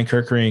up. Ryan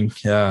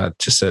Kirkering,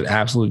 just an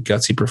absolute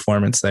gutsy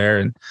performance there.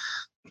 And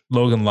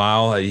Logan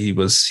Lyle, he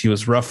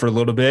was rough for a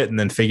little bit and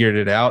then figured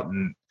it out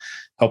and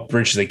helped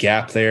bridge the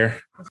gap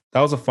there.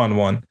 That was a fun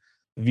one.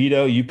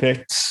 Vito, you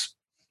picked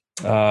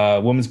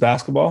women's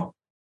basketball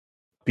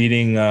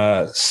beating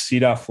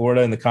CDOT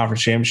Florida in the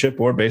conference championship,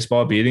 or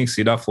baseball beating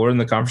CDOT Florida in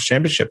the conference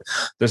championship.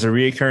 There's a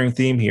reoccurring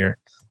theme here.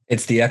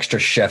 It's the extra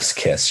chef's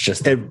kiss.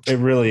 It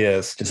really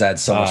is. Just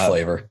adds so much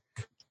flavor.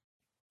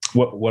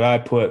 What I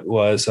put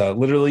was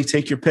literally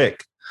take your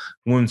pick.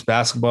 Women's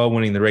basketball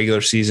winning the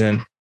regular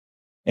season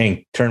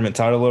and tournament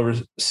title over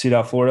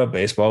CDOT Florida.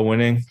 Baseball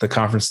winning the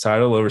conference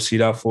title over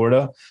CDOT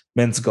Florida.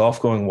 Men's golf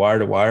going wire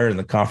to wire in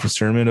the conference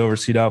tournament over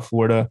CDOT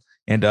Florida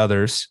and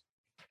others.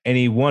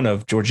 Any one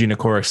of Georgina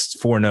Corrick's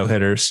 4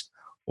 no-hitters,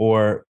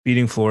 or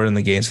beating Florida in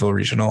the Gainesville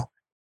Regional.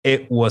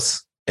 It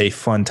was a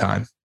fun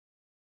time.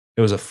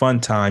 It was a fun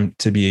time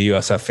to be a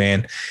USF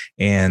fan,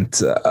 and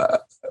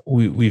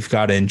we've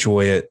got to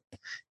enjoy it.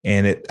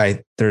 And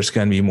there's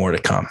going to be more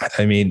to come.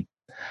 I mean,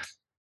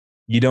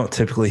 you don't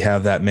typically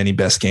have that many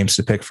best games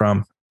to pick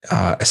from,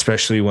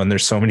 especially when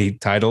there's so many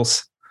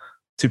titles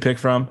to pick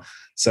from.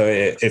 So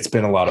it's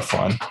been a lot of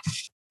fun.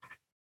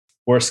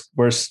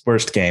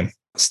 Worst game.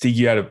 Steve,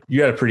 you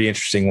had a pretty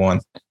interesting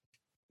one.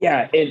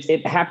 Yeah,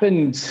 it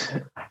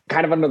happened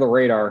kind of under the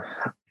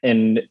radar,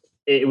 and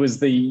it was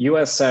the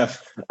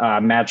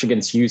USF match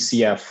against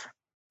UCF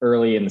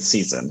early in the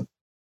season.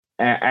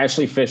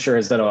 Ashley Fisher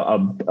has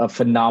done a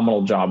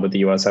phenomenal job with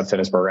the USF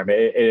tennis program.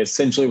 It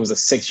essentially was a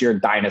 6-year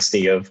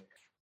dynasty of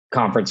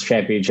conference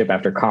championship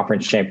after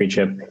conference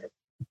championship,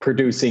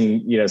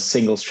 producing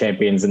singles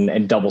champions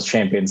and doubles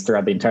champions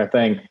throughout the entire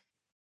thing.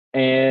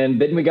 And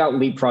then we got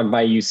leapfrogged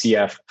by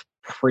UCF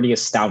pretty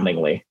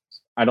astoundingly.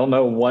 I don't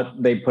know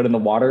what they put in the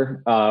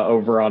water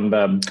over on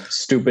the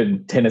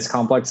stupid tennis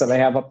complex that they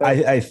have up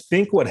there. I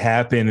think what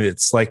happened,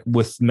 it's like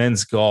with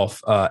men's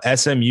golf,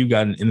 SMU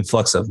got an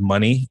influx of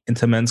money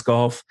into men's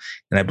golf.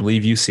 And I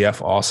believe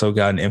UCF also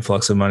got an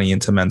influx of money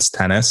into men's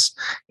tennis.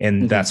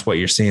 And that's what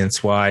you're seeing.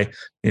 It's why,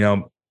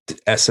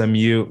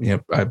 SMU,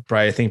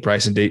 I think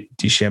Bryson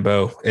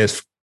DeChambeau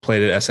is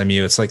played at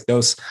SMU. It's like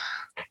those,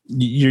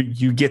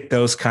 you get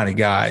those kind of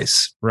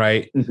guys,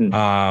 right?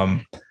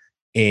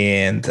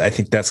 And I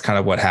think that's kind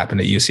of what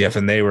happened at UCF,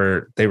 and they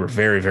were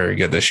very, very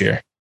good this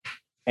year.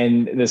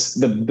 And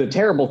the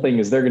terrible thing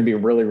is they're going to be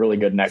really, really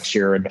good next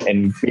year.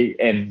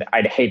 And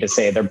I'd hate to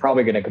say it, they're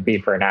probably going to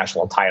compete for a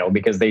national title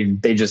because they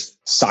just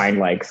signed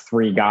like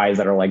 3 guys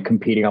that are like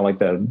competing on like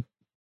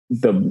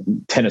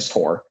the tennis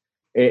tour.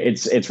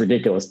 It's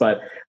ridiculous.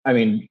 But I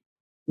mean,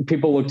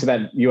 people looked to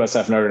that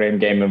USF Notre Dame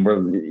game and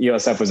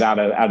USF was out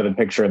of the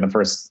picture in the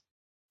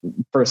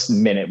first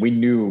minute. We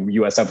knew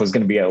USF was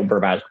going to be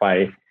overmatched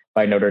by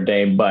Notre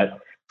Dame, but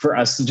for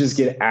us to just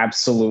get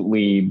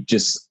absolutely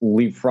just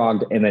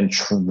leapfrogged and then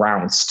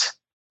trounced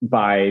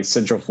by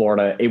Central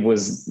Florida, it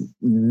was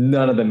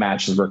none of the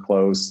matches were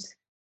close.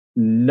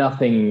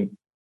 Nothing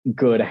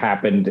good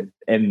happened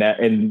in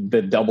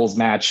the doubles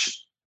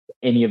match,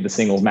 any of the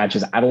singles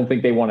matches. I don't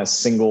think they won a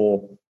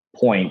single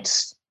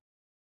point,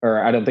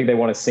 or I don't think they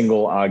won a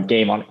single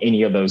game on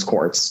any of those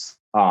courts.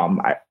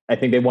 I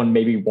think they won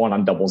maybe one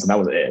on doubles, and that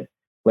was it.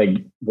 Like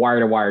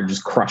wire to wire,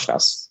 just crushed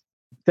us.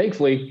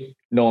 Thankfully,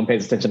 no one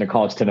pays attention to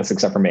college tennis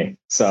except for me.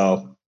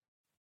 So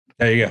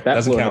there you go.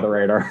 That flew under the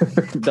radar.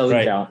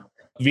 Doesn't count.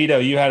 Vito,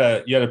 you had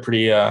a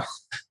pretty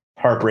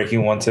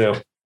heartbreaking one too.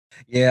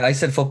 Yeah, I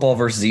said football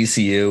versus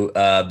ECU.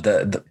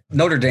 The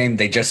Notre Dame,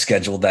 they just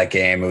scheduled that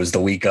game. It was the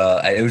week.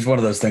 It was one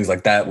of those things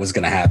like that was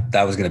going to happen.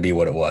 That was going to be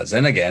what it was.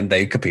 And again,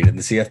 they competed in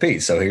the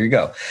CFP. So here you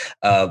go.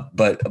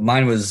 But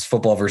mine was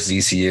football versus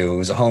ECU. It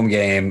was a home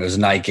game. It was a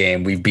night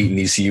game. We've beaten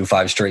ECU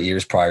 5 straight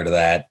years prior to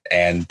that,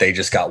 and they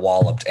just got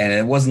walloped. And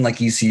it wasn't like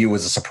ECU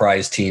was a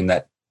surprise team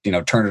that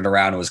turned it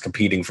around and was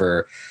competing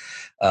for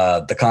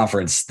the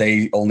conference.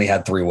 They only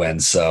had 3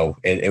 wins. So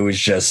it was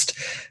just,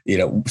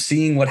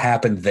 seeing what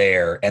happened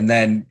there. And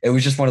then it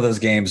was just one of those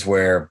games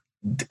where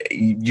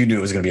you knew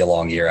it was going to be a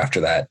long year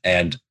after that.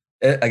 And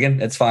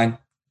again, it's fine.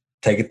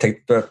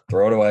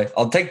 Throw it away.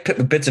 I'll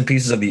take bits and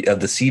pieces of the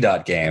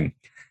CDOT game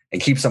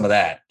and keep some of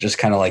that. Just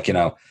kind of like,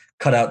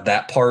 cut out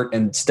that part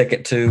and stick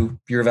it to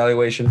your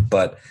evaluation.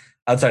 But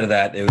outside of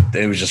that,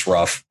 it was just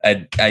rough.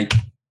 I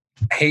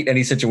hate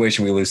any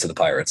situation we lose to the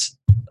Pirates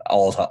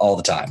all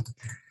the time.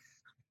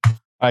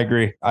 I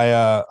agree.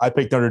 I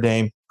picked Notre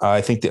Dame.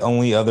 I think the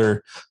only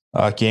other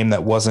game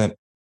that wasn't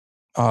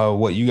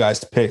what you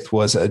guys picked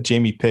was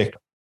Jamie picked.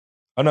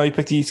 Oh no, you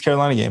picked the East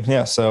Carolina game.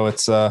 Yeah, so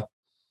it's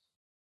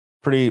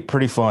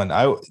pretty fun.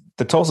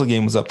 The Tulsa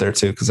game was up there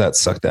too because that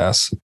sucked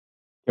ass.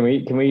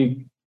 Can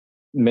we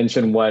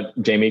mention what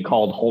Jamie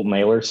called Holton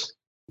Ahlers?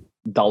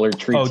 Dollar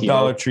Tree. Oh, Tebow.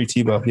 Dollar Tree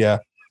Tebow. Yeah.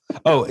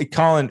 Oh,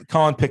 Colin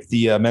picked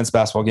the men's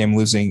basketball game,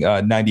 losing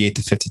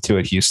 98-52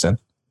 at Houston.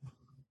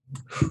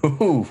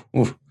 Ooh.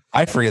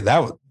 I forget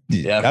that.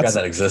 Yeah, I forgot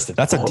that existed.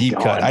 That's a deep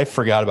cut. I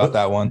forgot about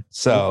that one.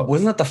 So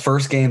wasn't that the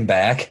first game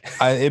back?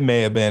 It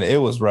may have been. It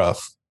was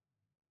rough.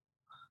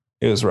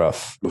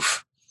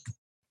 Oof.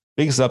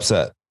 Biggest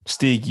upset.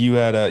 Steeg, you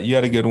had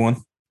a good one.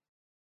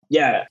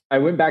 Yeah, I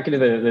went back into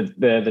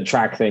the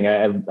track thing.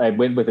 I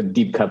went with the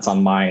deep cuts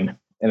on mine,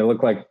 and it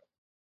looked like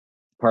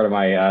part of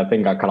my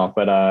thing got cut off.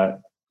 But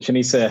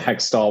Shanisa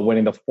Hextall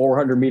winning the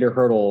 400-meter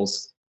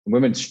hurdles in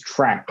women's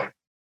track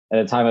at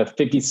a time of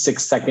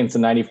 56 seconds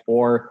and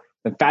 94,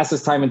 the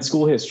fastest time in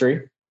school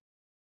history.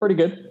 Pretty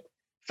good.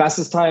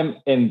 Fastest time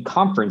in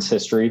conference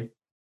history.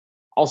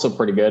 Also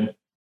pretty good.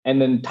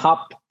 And then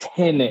top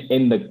 10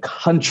 in the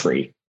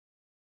country.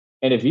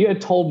 And if you had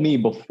told me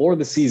before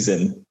the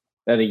season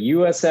that a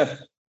USF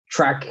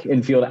track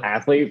and field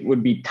athlete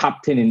would be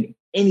top 10 in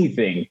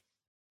anything,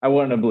 I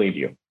wouldn't have believed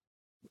you.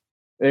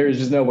 There's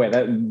just no way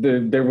that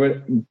there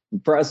would,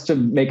 for us to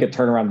make a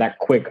turnaround that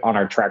quick on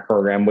our track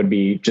program would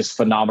be just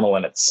phenomenal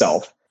in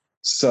itself.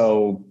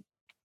 So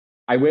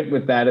I went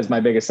with that as my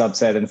biggest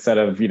upset instead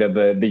of,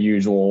 the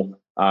usual,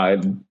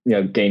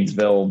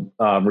 Gainesville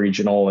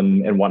regional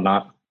and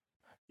whatnot.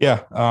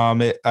 Yeah.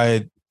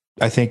 I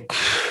think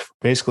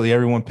basically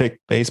everyone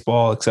picked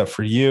baseball except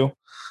for you,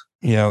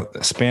 a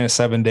span of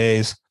 7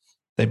 days.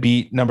 They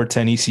beat number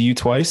 10 ECU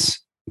twice.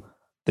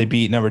 They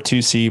beat number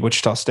 2 seed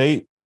Wichita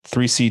State,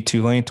 3 seed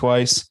Tulane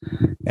twice,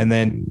 and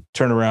then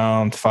turn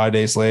around 5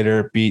 days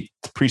later, beat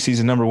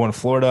preseason number 1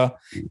 Florida,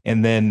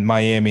 and then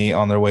Miami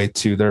on their way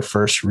to their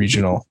first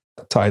regional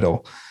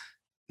title.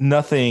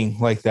 Nothing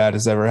like that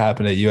has ever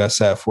happened at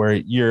USF where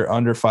you're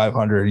under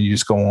 500 and you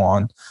just go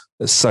on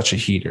as such a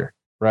heater,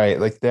 right?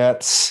 Like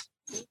that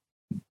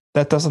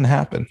doesn't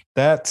happen.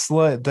 That's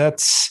what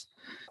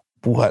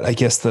I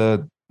guess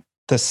the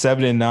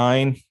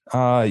 7-9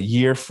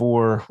 year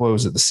for, what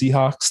was it? The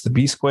Seahawks, the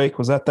Beastquake,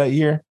 was that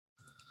year?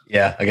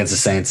 Yeah, against the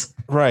Saints.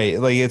 Right.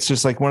 Like it's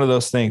just like one of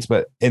those things,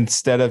 but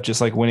instead of just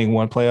like winning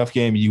one playoff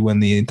game, you win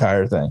the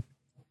entire thing.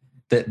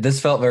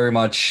 This felt very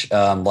much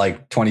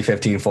like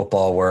 2015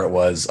 football where it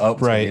was,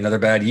 right, another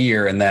bad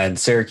year. And then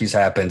Syracuse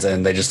happens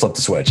and they just flip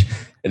the switch.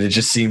 And it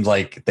just seemed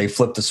like they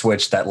flipped the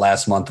switch that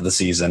last month of the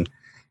season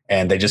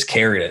and they just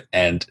carried it.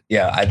 And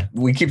yeah,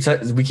 we keep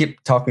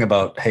talking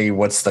about, hey,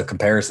 what's the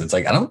comparison? It's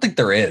like, I don't think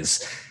there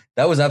is.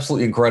 That was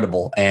absolutely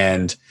incredible.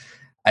 And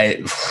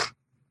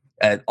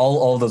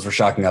all of those were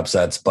shocking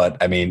upsets, but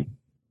I mean,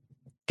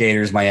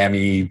 Gators,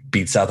 Miami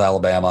beat South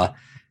Alabama,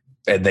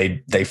 and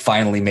they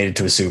finally made it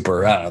to a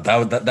super. I don't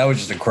know. That was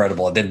just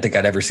incredible. I didn't think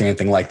I'd ever see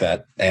anything like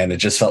that, and it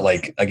just felt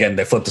like, again,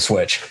 they flipped the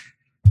switch,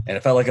 and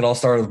it felt like it all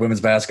started with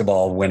women's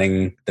basketball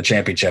winning the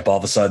championship. All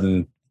of a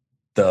sudden,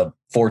 the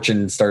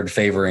fortune started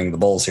favoring the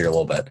Bulls here a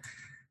little bit.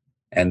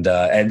 And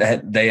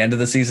they ended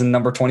the season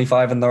number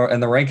 25 in the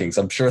rankings.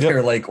 I'm sure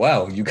they're like,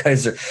 wow, you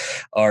guys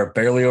are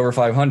barely over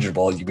 500.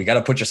 Well, we got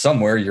to put you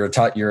somewhere. You're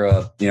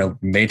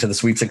made to the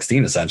Sweet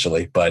 16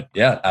 essentially. But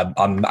yeah,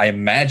 I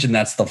imagine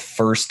that's the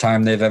first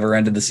time they've ever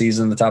ended the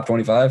season in the top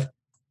 25.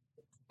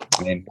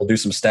 I mean, we'll do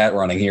some stat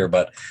running here,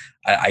 but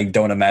I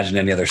don't imagine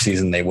any other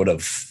season they would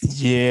have.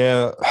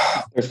 Yeah.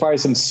 There's probably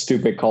some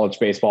stupid college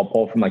baseball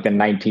poll from like the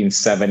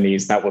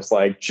 1970s that was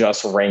like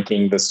just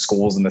ranking the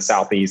schools in the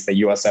Southeast that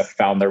USF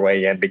found their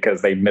way in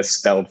because they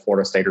misspelled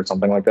Florida State or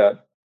something like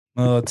that.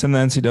 It's in the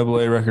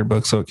NCAA record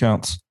book, so it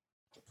counts.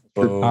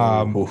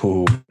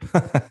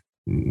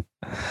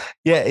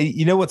 Yeah,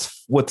 you know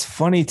what's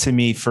funny to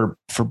me for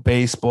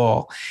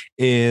baseball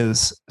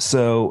is,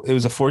 so it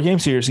was a 4-game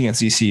series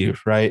against ECU,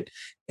 right?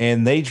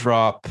 And they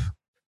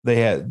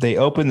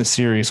opened the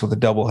series with a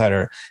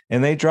doubleheader,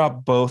 and they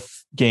dropped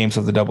both games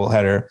of the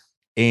doubleheader,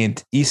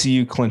 and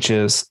ECU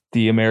clinches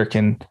the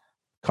American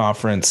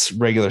Conference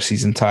regular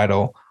season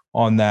title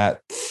on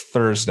that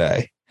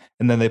Thursday.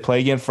 And then they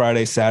play again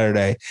Friday,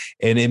 Saturday.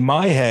 And in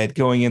my head,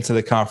 going into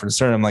the conference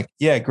tournament, I'm like,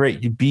 yeah,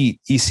 great. You beat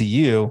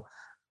ECU,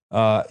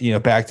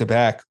 back to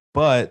back.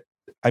 But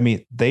I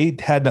mean, they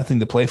had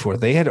nothing to play for.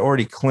 They had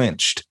already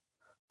clinched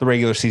the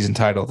regular season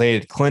title. They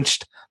had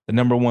clinched the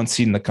number 1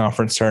 seed in the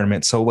conference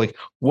tournament. So like,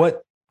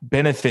 what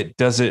benefit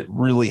does it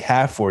really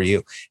have for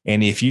you?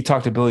 And if you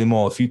talk to Billy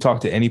Moll, if you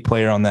talk to any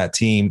player on that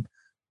team,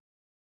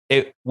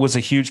 it was a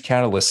huge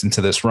catalyst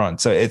into this run.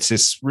 So it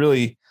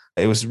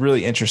was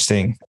really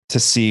interesting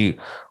to see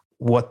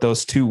what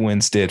those 2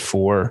 wins did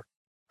for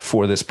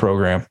this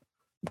program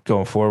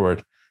going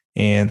forward.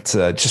 And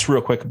just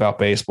real quick about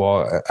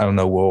baseball, I don't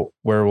know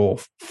where we'll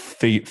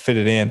fit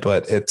it in,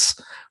 but it's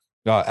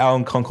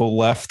Alan Kunkel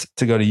left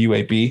to go to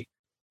UAB.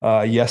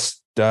 I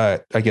guess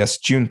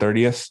June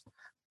 30th.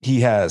 He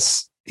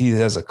has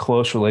a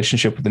close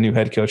relationship with the new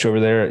head coach over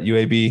there at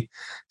UAB,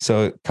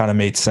 so it kind of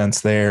made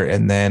sense there.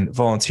 And then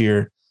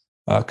volunteer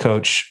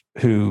coach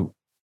who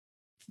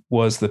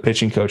was the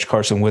pitching coach,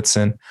 Carson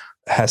Whitson,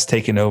 has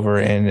taken over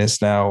and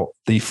is now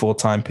the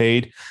full-time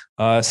paid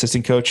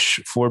assistant coach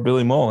for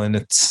Billy Moll. And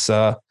it's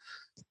a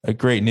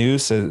great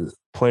news.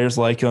 Players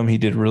like him. He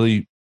did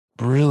really,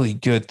 really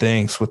good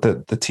things with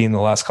the team the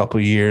last couple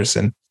of years,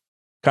 and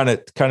kind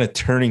of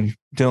turning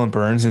Dylan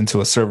Burns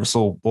into a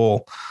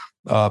serviceable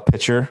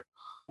pitcher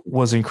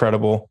was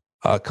incredible.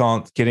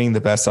 Getting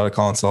the best out of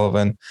Colin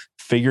Sullivan,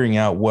 figuring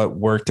out what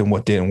worked and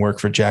what didn't work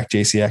for Jack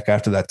Jasiak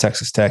after that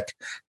Texas Tech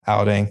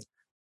outing.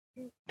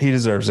 He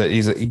deserves it.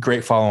 He's a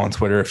great follow on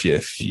Twitter if you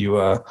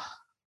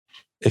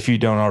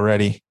don't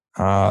already.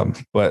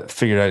 But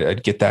figured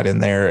I'd get that in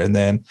there. And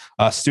then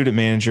student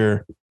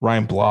manager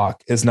Ryan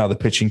Block is now the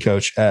pitching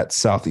coach at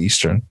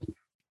Southeastern,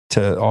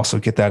 to also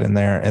get that in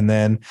there. And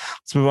then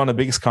let's move on to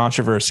biggest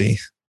controversy.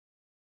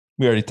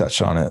 We already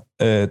touched on it.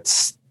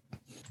 It's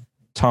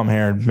Tom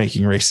Herron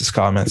making racist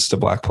comments to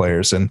black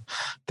players and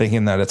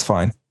thinking that it's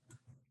fine.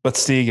 But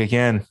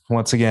Stieg,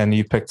 once again,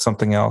 you picked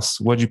something else.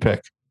 What'd you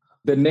pick?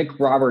 The Nick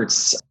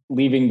Roberts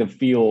leaving the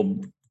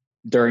field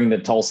during the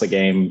Tulsa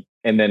game,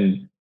 and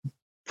then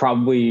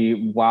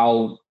probably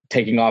while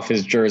taking off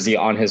his jersey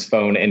on his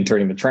phone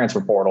entering the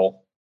transfer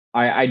portal.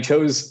 I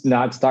chose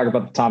not to talk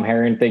about the Tom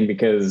Herron thing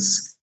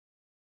because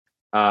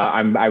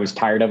I was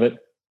tired of it.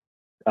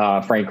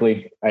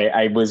 Frankly,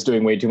 I was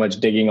doing way too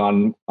much digging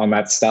on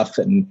that stuff,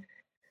 and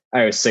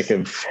I was sick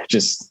of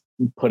just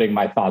putting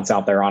my thoughts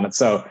out there on it.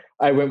 So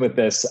I went with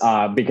this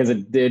because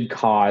it did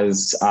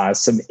cause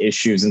some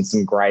issues and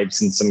some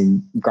gripes and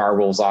some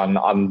garbles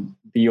on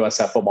the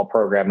USF football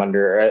program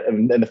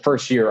in the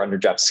first year under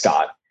Jeff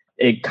Scott.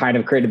 It kind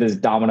of created this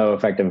domino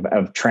effect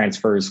of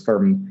transfers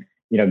from,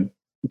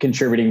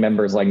 contributing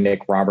members like Nick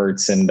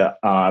Roberts and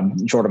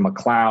Jordan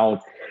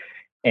McLeod.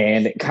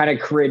 And it kind of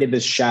created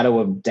this shadow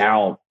of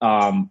doubt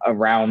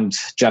around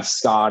Jeff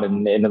Scott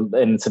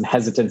and some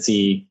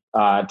hesitancy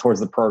towards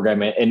the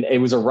program. And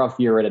it was a rough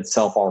year in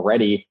itself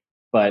already,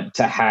 but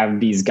to have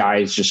these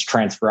guys just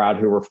transfer out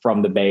who were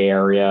from the Bay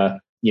Area,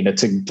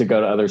 to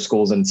go to other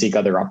schools and seek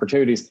other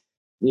opportunities,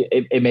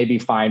 it may be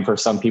fine for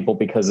some people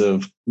because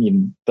of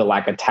the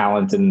lack of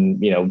talent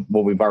and,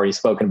 what we've already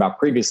spoken about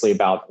previously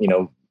about,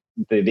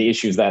 the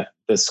issues that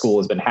the school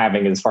has been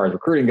having as far as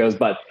recruiting goes.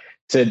 But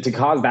to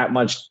cause that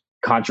much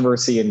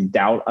controversy and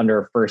doubt under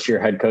a first-year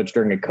head coach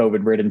during a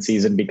COVID-ridden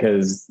season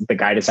because the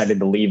guy decided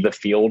to leave the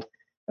field.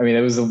 I mean,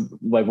 it was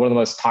like one of the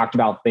most talked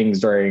about things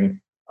during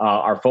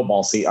our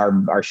football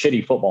our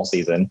shitty football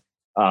season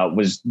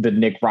was the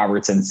Nick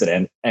Roberts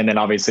incident. And then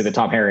obviously the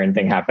Tom Herron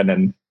thing happened,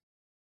 and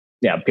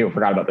yeah, people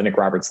forgot about the Nick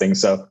Roberts thing.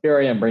 So here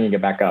I am bringing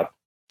it back up.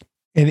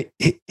 And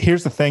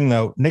here's the thing,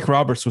 though. Nick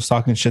Roberts was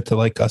talking shit to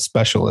like a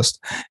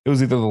specialist. It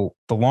was either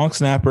the long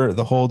snapper,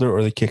 the holder,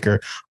 or the kicker.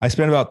 I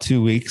spent about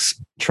 2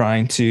 weeks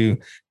trying to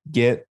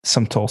get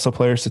some Tulsa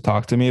players to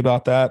talk to me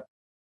about that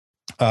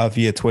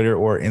via Twitter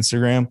or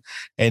Instagram.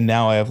 And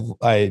now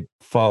I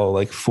follow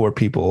like 4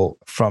 people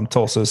from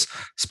Tulsa's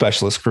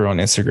specialist crew on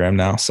Instagram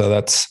now. So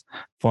that's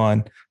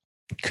fun.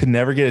 Could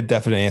never get a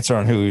definite answer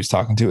on who he was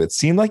talking to. It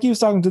seemed like he was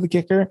talking to the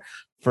kicker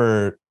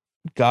for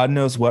God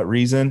knows what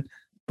reason,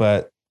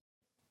 but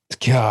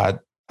God,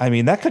 I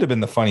mean, that could have been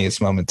the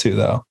funniest moment too,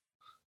 though.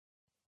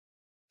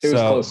 It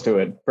was close to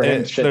it for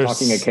him shit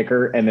talking a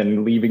kicker and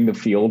then leaving the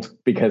field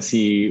because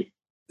he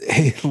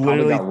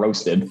literally got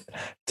roasted,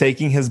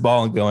 taking his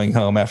ball and going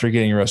home after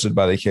getting roasted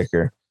by the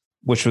kicker,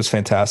 which was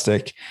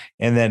fantastic.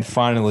 And then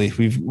finally,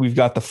 we've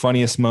got the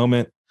funniest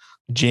moment.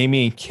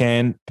 Jamie and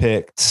Ken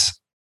picked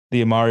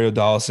the Mario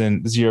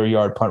Dawson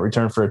 0-yard punt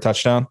return for a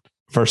touchdown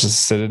versus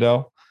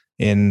Citadel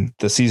in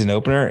the season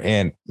opener.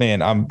 And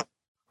man,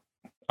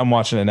 I'm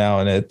watching it now,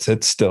 and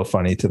it's still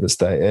funny to this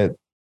day.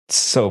 It's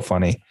so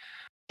funny.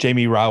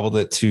 Jamie rivaled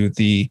it to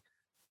the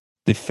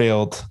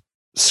failed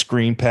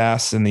screen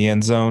pass in the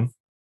end zone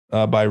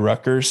by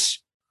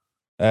Rutgers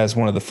as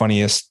one of the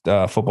funniest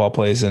football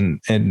plays in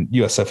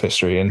USF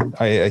history. And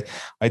I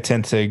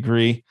tend to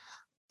agree.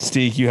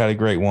 Steve, you had a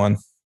great one.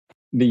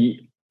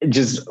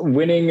 Just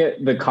winning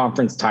the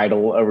conference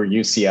title over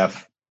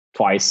UCF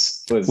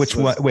twice was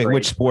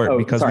which sport?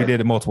 Because we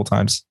did it multiple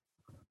times.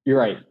 You're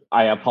right.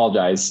 I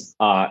apologize.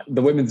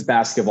 The women's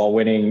basketball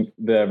winning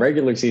the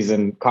regular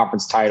season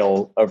conference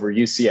title over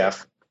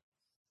UCF,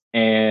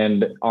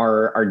 and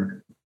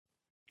our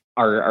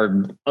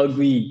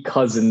ugly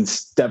cousin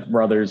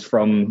stepbrothers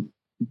from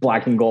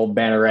Black and Gold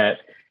Banneret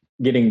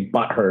getting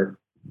butthurt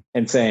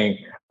and saying,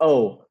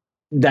 "Oh,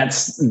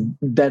 that's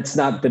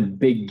not the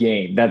big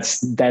game.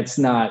 That's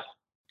not,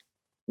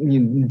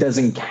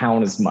 doesn't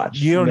count as much.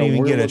 You don't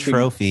even get a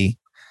trophy.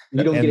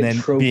 You don't get a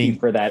trophy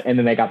for that." And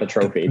then they got the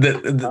trophy. I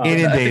think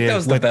that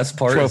was the best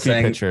part. Trophy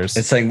pictures.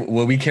 It's saying,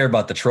 well, we care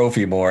about the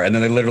trophy more. And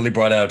then they literally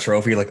brought out a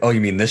trophy. Like, oh, you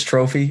mean this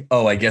trophy?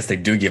 Oh, I guess they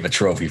do give a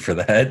trophy for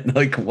that.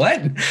 Like,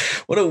 what?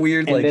 What a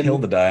weird hill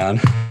to die on.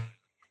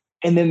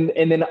 And then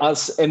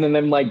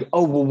them like,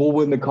 oh, well, we'll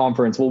win the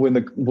conference. We'll win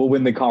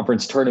the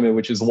conference tournament,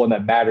 which is the one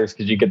that matters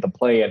because you get the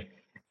play in.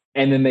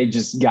 And then they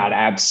just got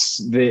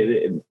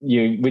when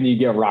you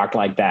get rocked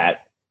like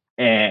that,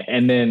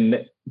 and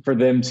then for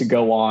them to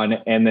go on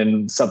and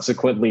then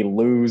subsequently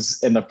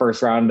lose in the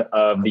first round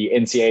of the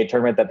NCAA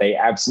tournament that they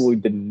absolutely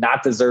did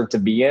not deserve to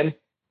be in.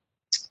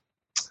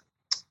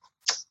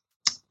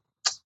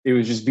 It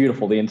was just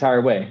beautiful the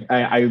entire way.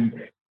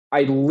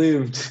 I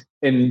lived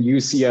in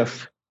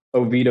UCF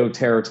Oviedo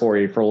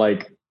territory for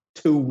like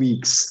 2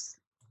 weeks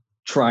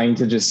trying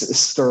to just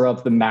stir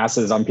up the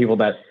masses on people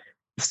that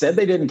said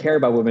they didn't care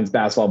about women's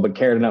basketball, but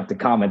cared enough to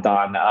comment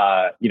on,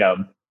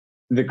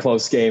 the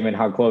close game and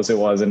how close it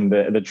was and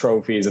the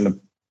trophies and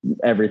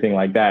everything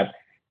like that.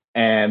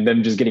 And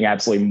then just getting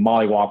absolutely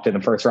mollywopped in the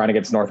first round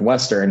against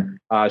Northwestern.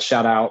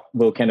 Shout out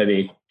Will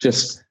Kennedy.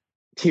 Just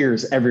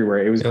tears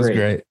everywhere. It was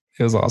great.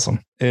 It was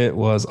awesome. It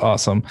was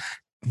awesome.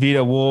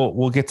 Vita,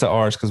 we'll get to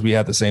ours because we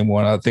had the same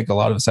one. I think a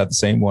lot of us had the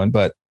same one,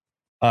 but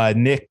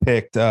Nick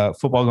picked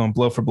football going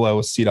blow for blow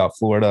with CDOT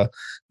Florida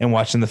and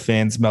watching the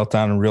fans melt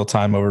down in real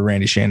time over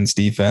Randy Shannon's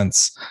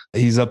defense.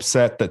 He's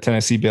upset that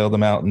Tennessee bailed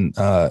him out and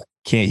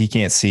he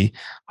can't see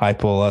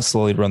Heupel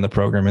slowly run the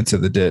program into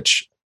the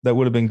ditch. That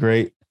would have been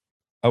great.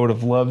 I would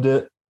have loved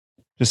it.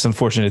 Just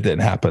unfortunate it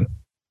didn't happen.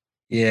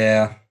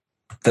 Yeah.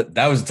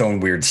 That was its own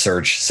weird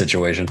search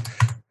situation.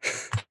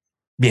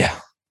 Yeah.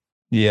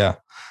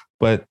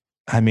 But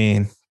I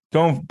mean,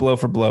 going blow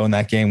for blow in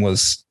that game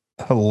was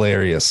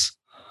hilarious.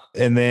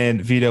 And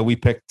then Vito, we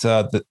picked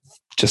they're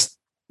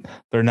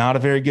not a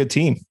very good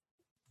team.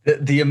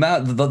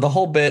 The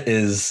whole bit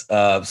is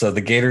so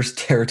the Gators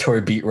territory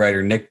beat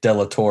writer Nick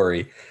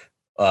Delatorre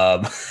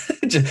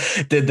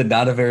did the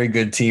not a very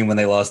good team when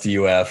they lost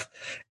to UF,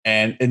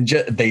 and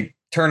they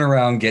turn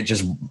around, get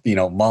just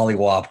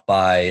mollywopped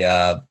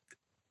by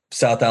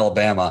South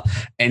Alabama,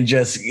 and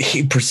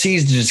he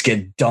proceeds to just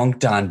get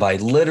dunked on by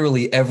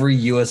literally every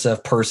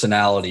USF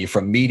personality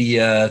from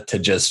media to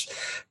just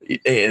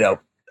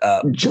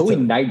Joey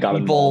Knight got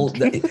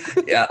involved.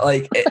 Yeah,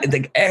 like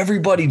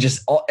everybody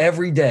just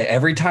every day,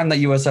 every time that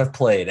USF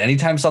played,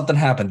 anytime something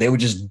happened, they would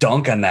just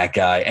dunk on that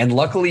guy. And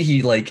luckily,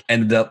 he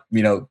ended up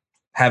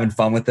having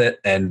fun with it,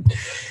 and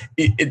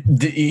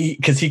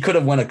because he could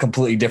have went a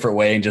completely different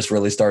way and just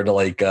really started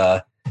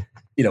to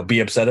be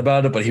upset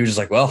about it. But he was just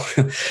like, well,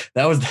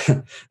 that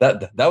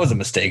was a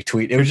mistake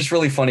tweet. It was just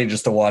really funny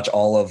just to watch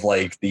all of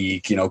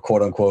the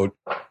quote unquote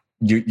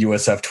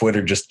USF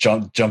Twitter just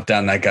jump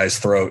down that guy's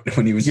throat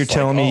when he was. You're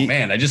telling me, oh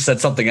man, I just said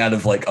something out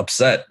of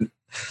upset.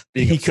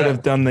 He could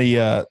have done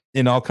the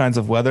in all kinds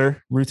of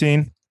weather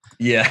routine.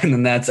 Yeah,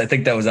 and then I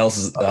think that was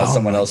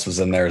someone else was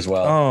in there as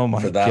well. Oh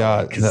my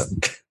god,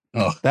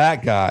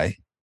 that guy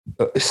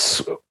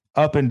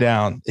up and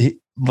down. He,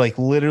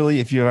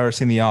 literally, if you've ever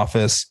seen The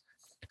Office,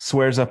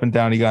 swears up and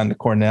down he got into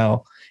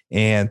Cornell,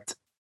 and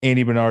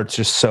Andy Bernard's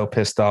just so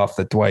pissed off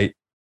that Dwight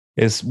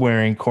is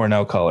wearing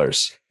Cornell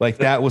colors.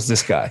 That was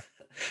this guy.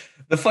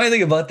 The funny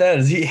thing about that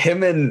is he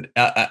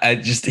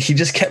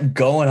just kept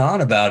going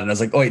on about it. And I was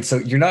like, oh, wait, so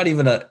you're not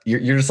even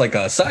you're just like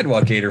a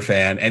Sidewalk Gator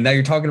fan. And now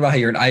you're talking about how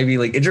you're an Ivy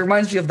League. It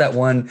reminds me of that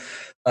one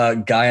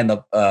guy in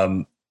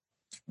the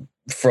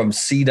from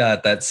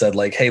CDOT that said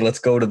like, hey, let's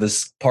go to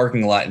this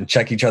parking lot and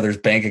check each other's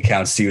bank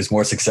accounts to see who's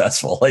more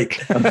successful.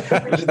 Like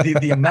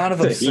the amount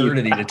of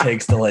absurdity it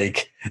takes to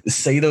like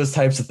say those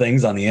types of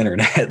things on the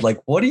internet.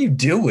 Like, what are you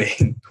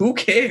doing? Who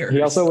cares?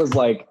 He also was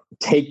like,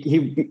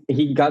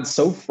 he got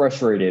so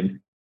frustrated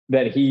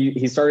that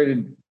he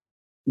started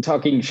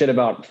talking shit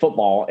about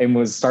football and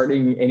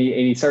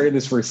he started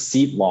this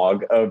receipt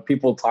log of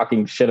people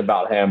talking shit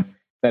about him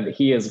that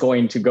he is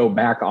going to go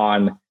back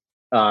on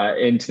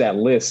into that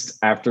list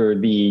after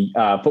the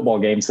football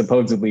game,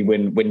 supposedly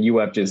when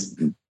UF just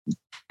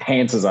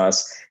pantses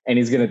us, and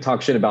he's going to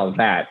talk shit about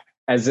that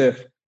as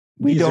if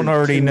we don't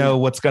already know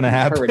what's going to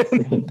happen.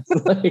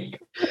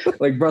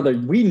 like, brother,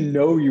 we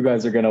know you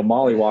guys are going to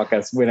mollywalk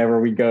us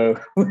whenever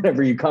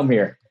you come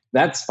here.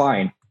 That's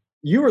fine.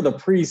 You were the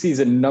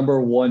preseason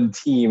number 1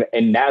 team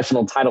and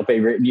national title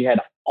favorite, and you had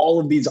all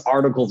of these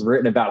articles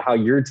written about how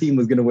your team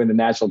was going to win the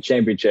national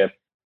championship,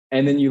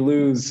 and then you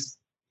lose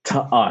to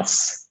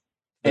us.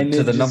 And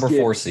to the number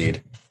 4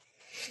 seed.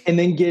 And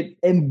then get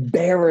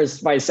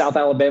embarrassed by South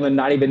Alabama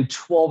not even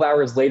 12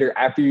 hours later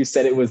after you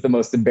said it was the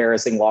most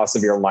embarrassing loss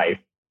of your life.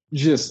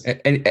 Just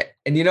and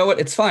you know what?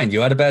 It's fine. You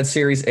had a bad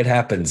series. It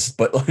happens.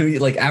 But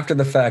like after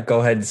the fact,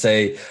 go ahead and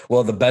say,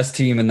 well, the best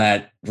team in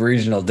that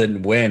regional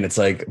didn't win. It's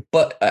like,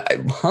 but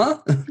huh?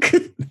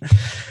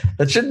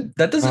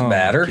 that doesn't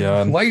matter.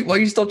 God. Why are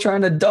you still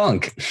trying to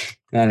dunk?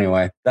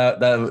 Anyway, that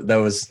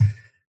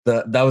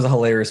was a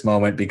hilarious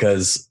moment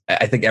because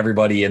I think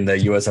everybody in the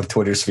USF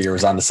Twitter sphere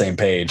was on the same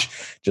page,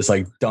 just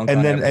like dunk. And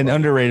then everybody. An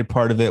underrated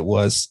part of it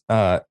was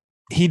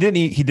he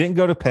didn't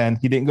go to Penn,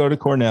 he didn't go to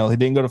Cornell, he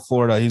didn't go to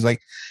Florida. He was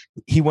like,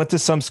 he went to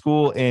some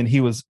school and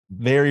he was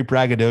very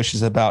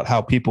braggadocious about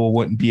how people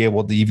wouldn't be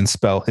able to even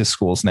spell his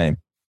school's name.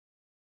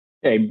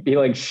 Hey, he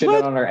like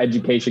shitted on our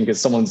education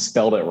because someone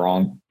spelled it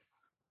wrong.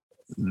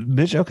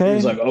 Bitch, okay. He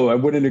was like, oh, I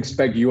wouldn't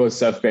expect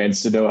USF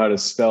fans to know how to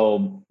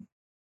spell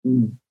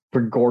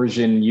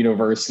Gregorian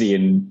University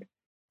in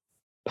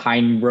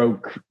Pine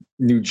Rock,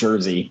 New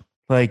Jersey.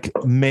 Like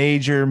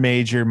major.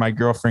 My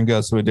girlfriend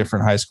goes to a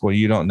different high school.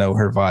 You don't know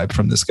her vibe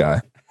from this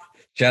guy.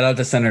 Shout out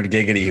to Senator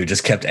Giggity, who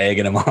just kept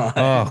egging him on.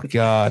 Oh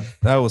God,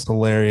 that was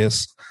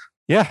hilarious.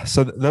 Yeah,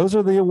 so those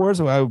are the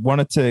awards. I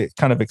wanted to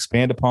kind of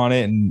expand upon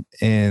it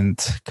and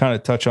kind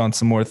of touch on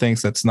some more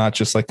things. That's not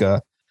just like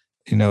a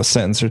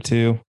sentence or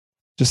two.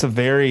 Just a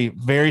very,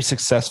 very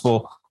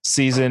successful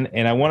season,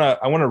 and I want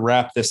to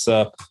wrap this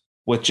up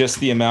with just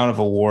the amount of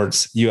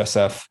awards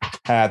USF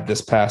had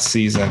this past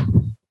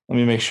season. Let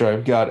me make sure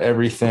I've got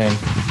everything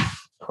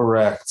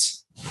correct.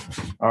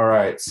 All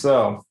right,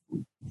 so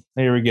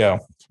here we go.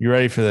 You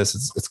ready for this?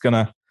 It's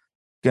gonna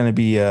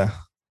be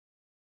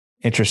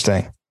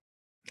interesting.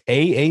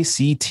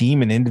 AAC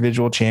team and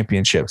individual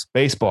championships: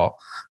 baseball,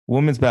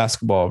 women's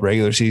basketball,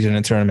 regular season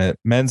and tournament;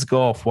 men's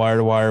golf, wire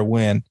to wire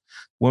win;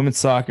 women's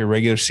soccer,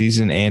 regular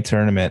season and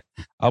tournament.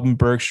 Alban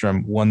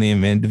Bergstrom won the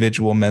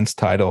individual men's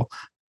title.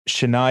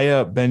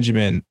 Shania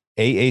Benjamin,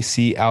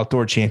 AAC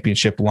outdoor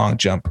championship long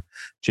jump.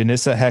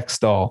 Janissa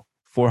Hextall,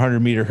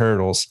 400-meter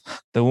hurdles.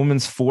 The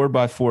women's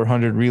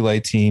 4x400 relay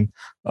team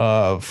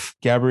of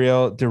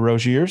Gabrielle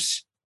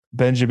DeRoziers,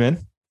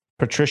 Benjamin,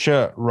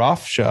 Patricia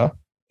Rofsha,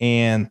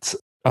 and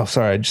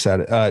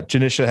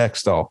Janisha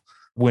Hextall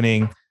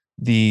winning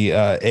the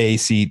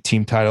AAC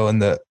team title in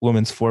the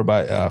women's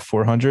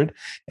 4x400.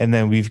 And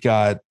then we've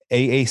got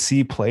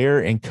AAC player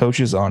and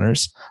coaches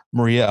honors: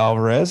 Maria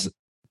Alvarez,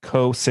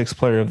 co-6th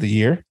player of the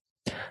year;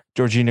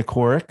 Georgina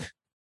Korick,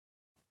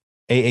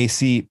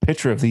 AAC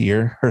pitcher of the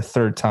year, her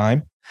 3rd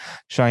time;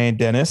 Cheyenne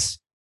Dennis,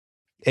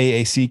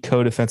 AAC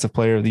co-defensive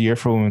player of the year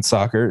for women's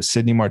soccer;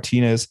 Sydney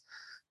Martinez,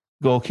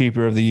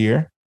 goalkeeper of the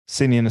year;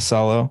 Sydney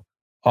Nasalo,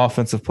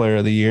 offensive player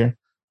of the year;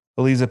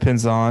 Eliza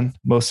Pinzon,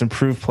 most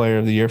improved player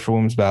of the year for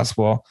women's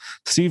basketball;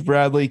 Steve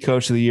Bradley,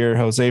 coach of the year;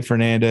 Jose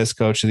Fernandez,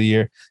 coach of the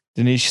year;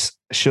 Denise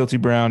Schulte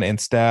Brown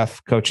and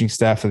coaching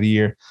staff of the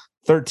year;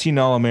 13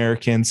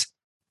 All-Americans,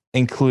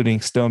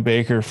 including Stone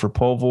Baker for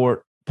pole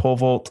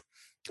vault,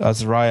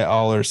 Zariah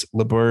Allers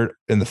Lebert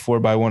in the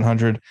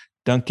 4x100,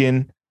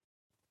 Duncan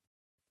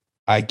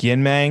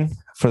Agienmang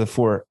for the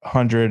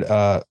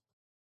 400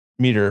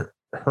 meter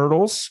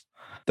hurdles.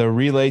 The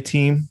relay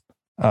team,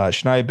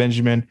 Shania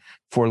Benjamin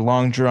for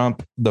long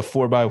jump, the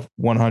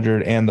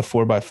 4x100 and the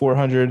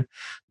 4x400.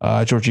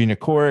 Georgina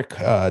Korick,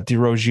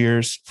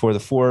 DeRoziers for the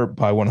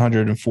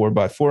 4x100 and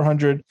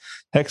 4x400.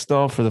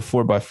 Hextall for the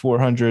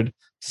 4x400.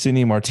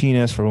 Sydney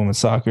Martinez for women's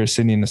soccer.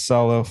 Sydney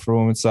Nasalo for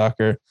women's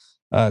soccer.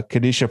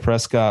 Kadisha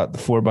Prescott, the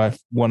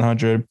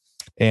 4x100.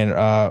 And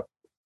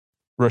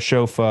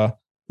Rashofa,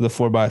 the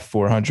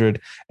 4x400.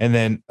 And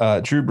then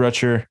Drew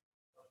Brutcher,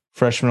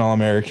 freshman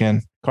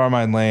All-American.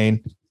 Carmine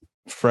Lane,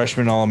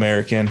 freshman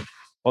All-American.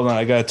 Hold on,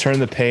 I got to turn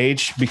the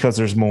page because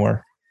there's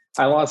more.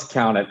 I lost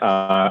count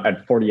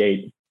at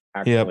 48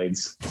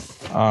 accolades.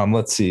 Yep.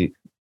 Let's see.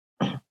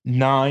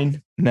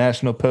 9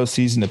 national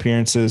postseason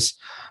appearances.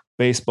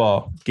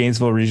 Baseball,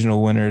 Gainesville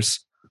Regional winners.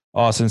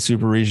 Austin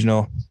Super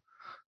Regional.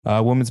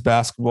 Women's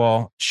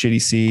basketball,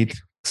 shitty seed,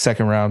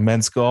 2nd round.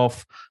 Men's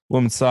golf,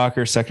 women's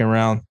soccer, 2nd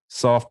round.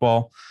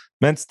 Softball,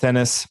 men's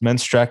tennis,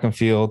 men's track and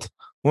field,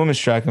 women's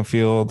track and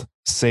field,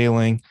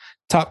 sailing,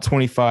 top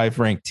 25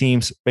 ranked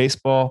teams,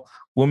 baseball,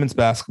 women's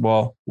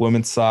basketball,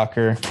 women's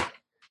soccer.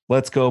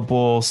 Let's go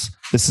Bulls.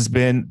 This has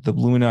been the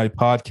Illuminati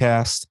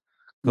podcast.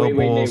 Go wait,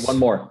 Bulls. Nate, one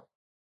more.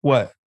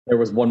 What? There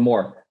was one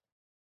more.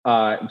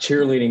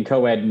 Cheerleading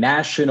co-ed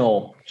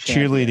national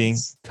Cheerleading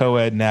champions.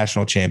 co-ed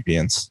national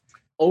champions.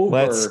 Over.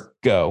 Let's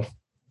go.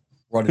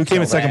 Who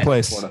came in second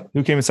place?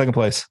 Who came in second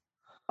place?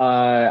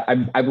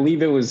 I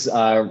believe it was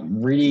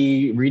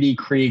Reedy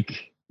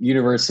Creek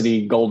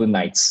University Golden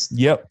Knights.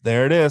 Yep,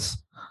 there it is.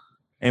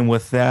 And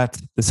with that,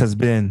 this has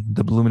been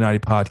the Illuminati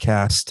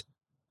podcast,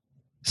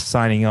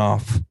 signing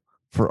off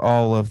for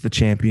all of the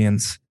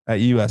champions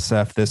at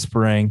USF this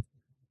spring.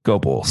 Go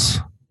Bulls.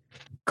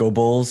 Go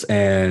Bulls,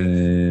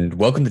 and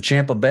welcome to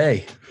Champa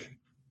Bay.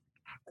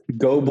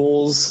 Go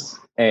Bulls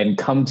and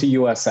come to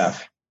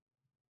USF.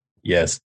 Yes.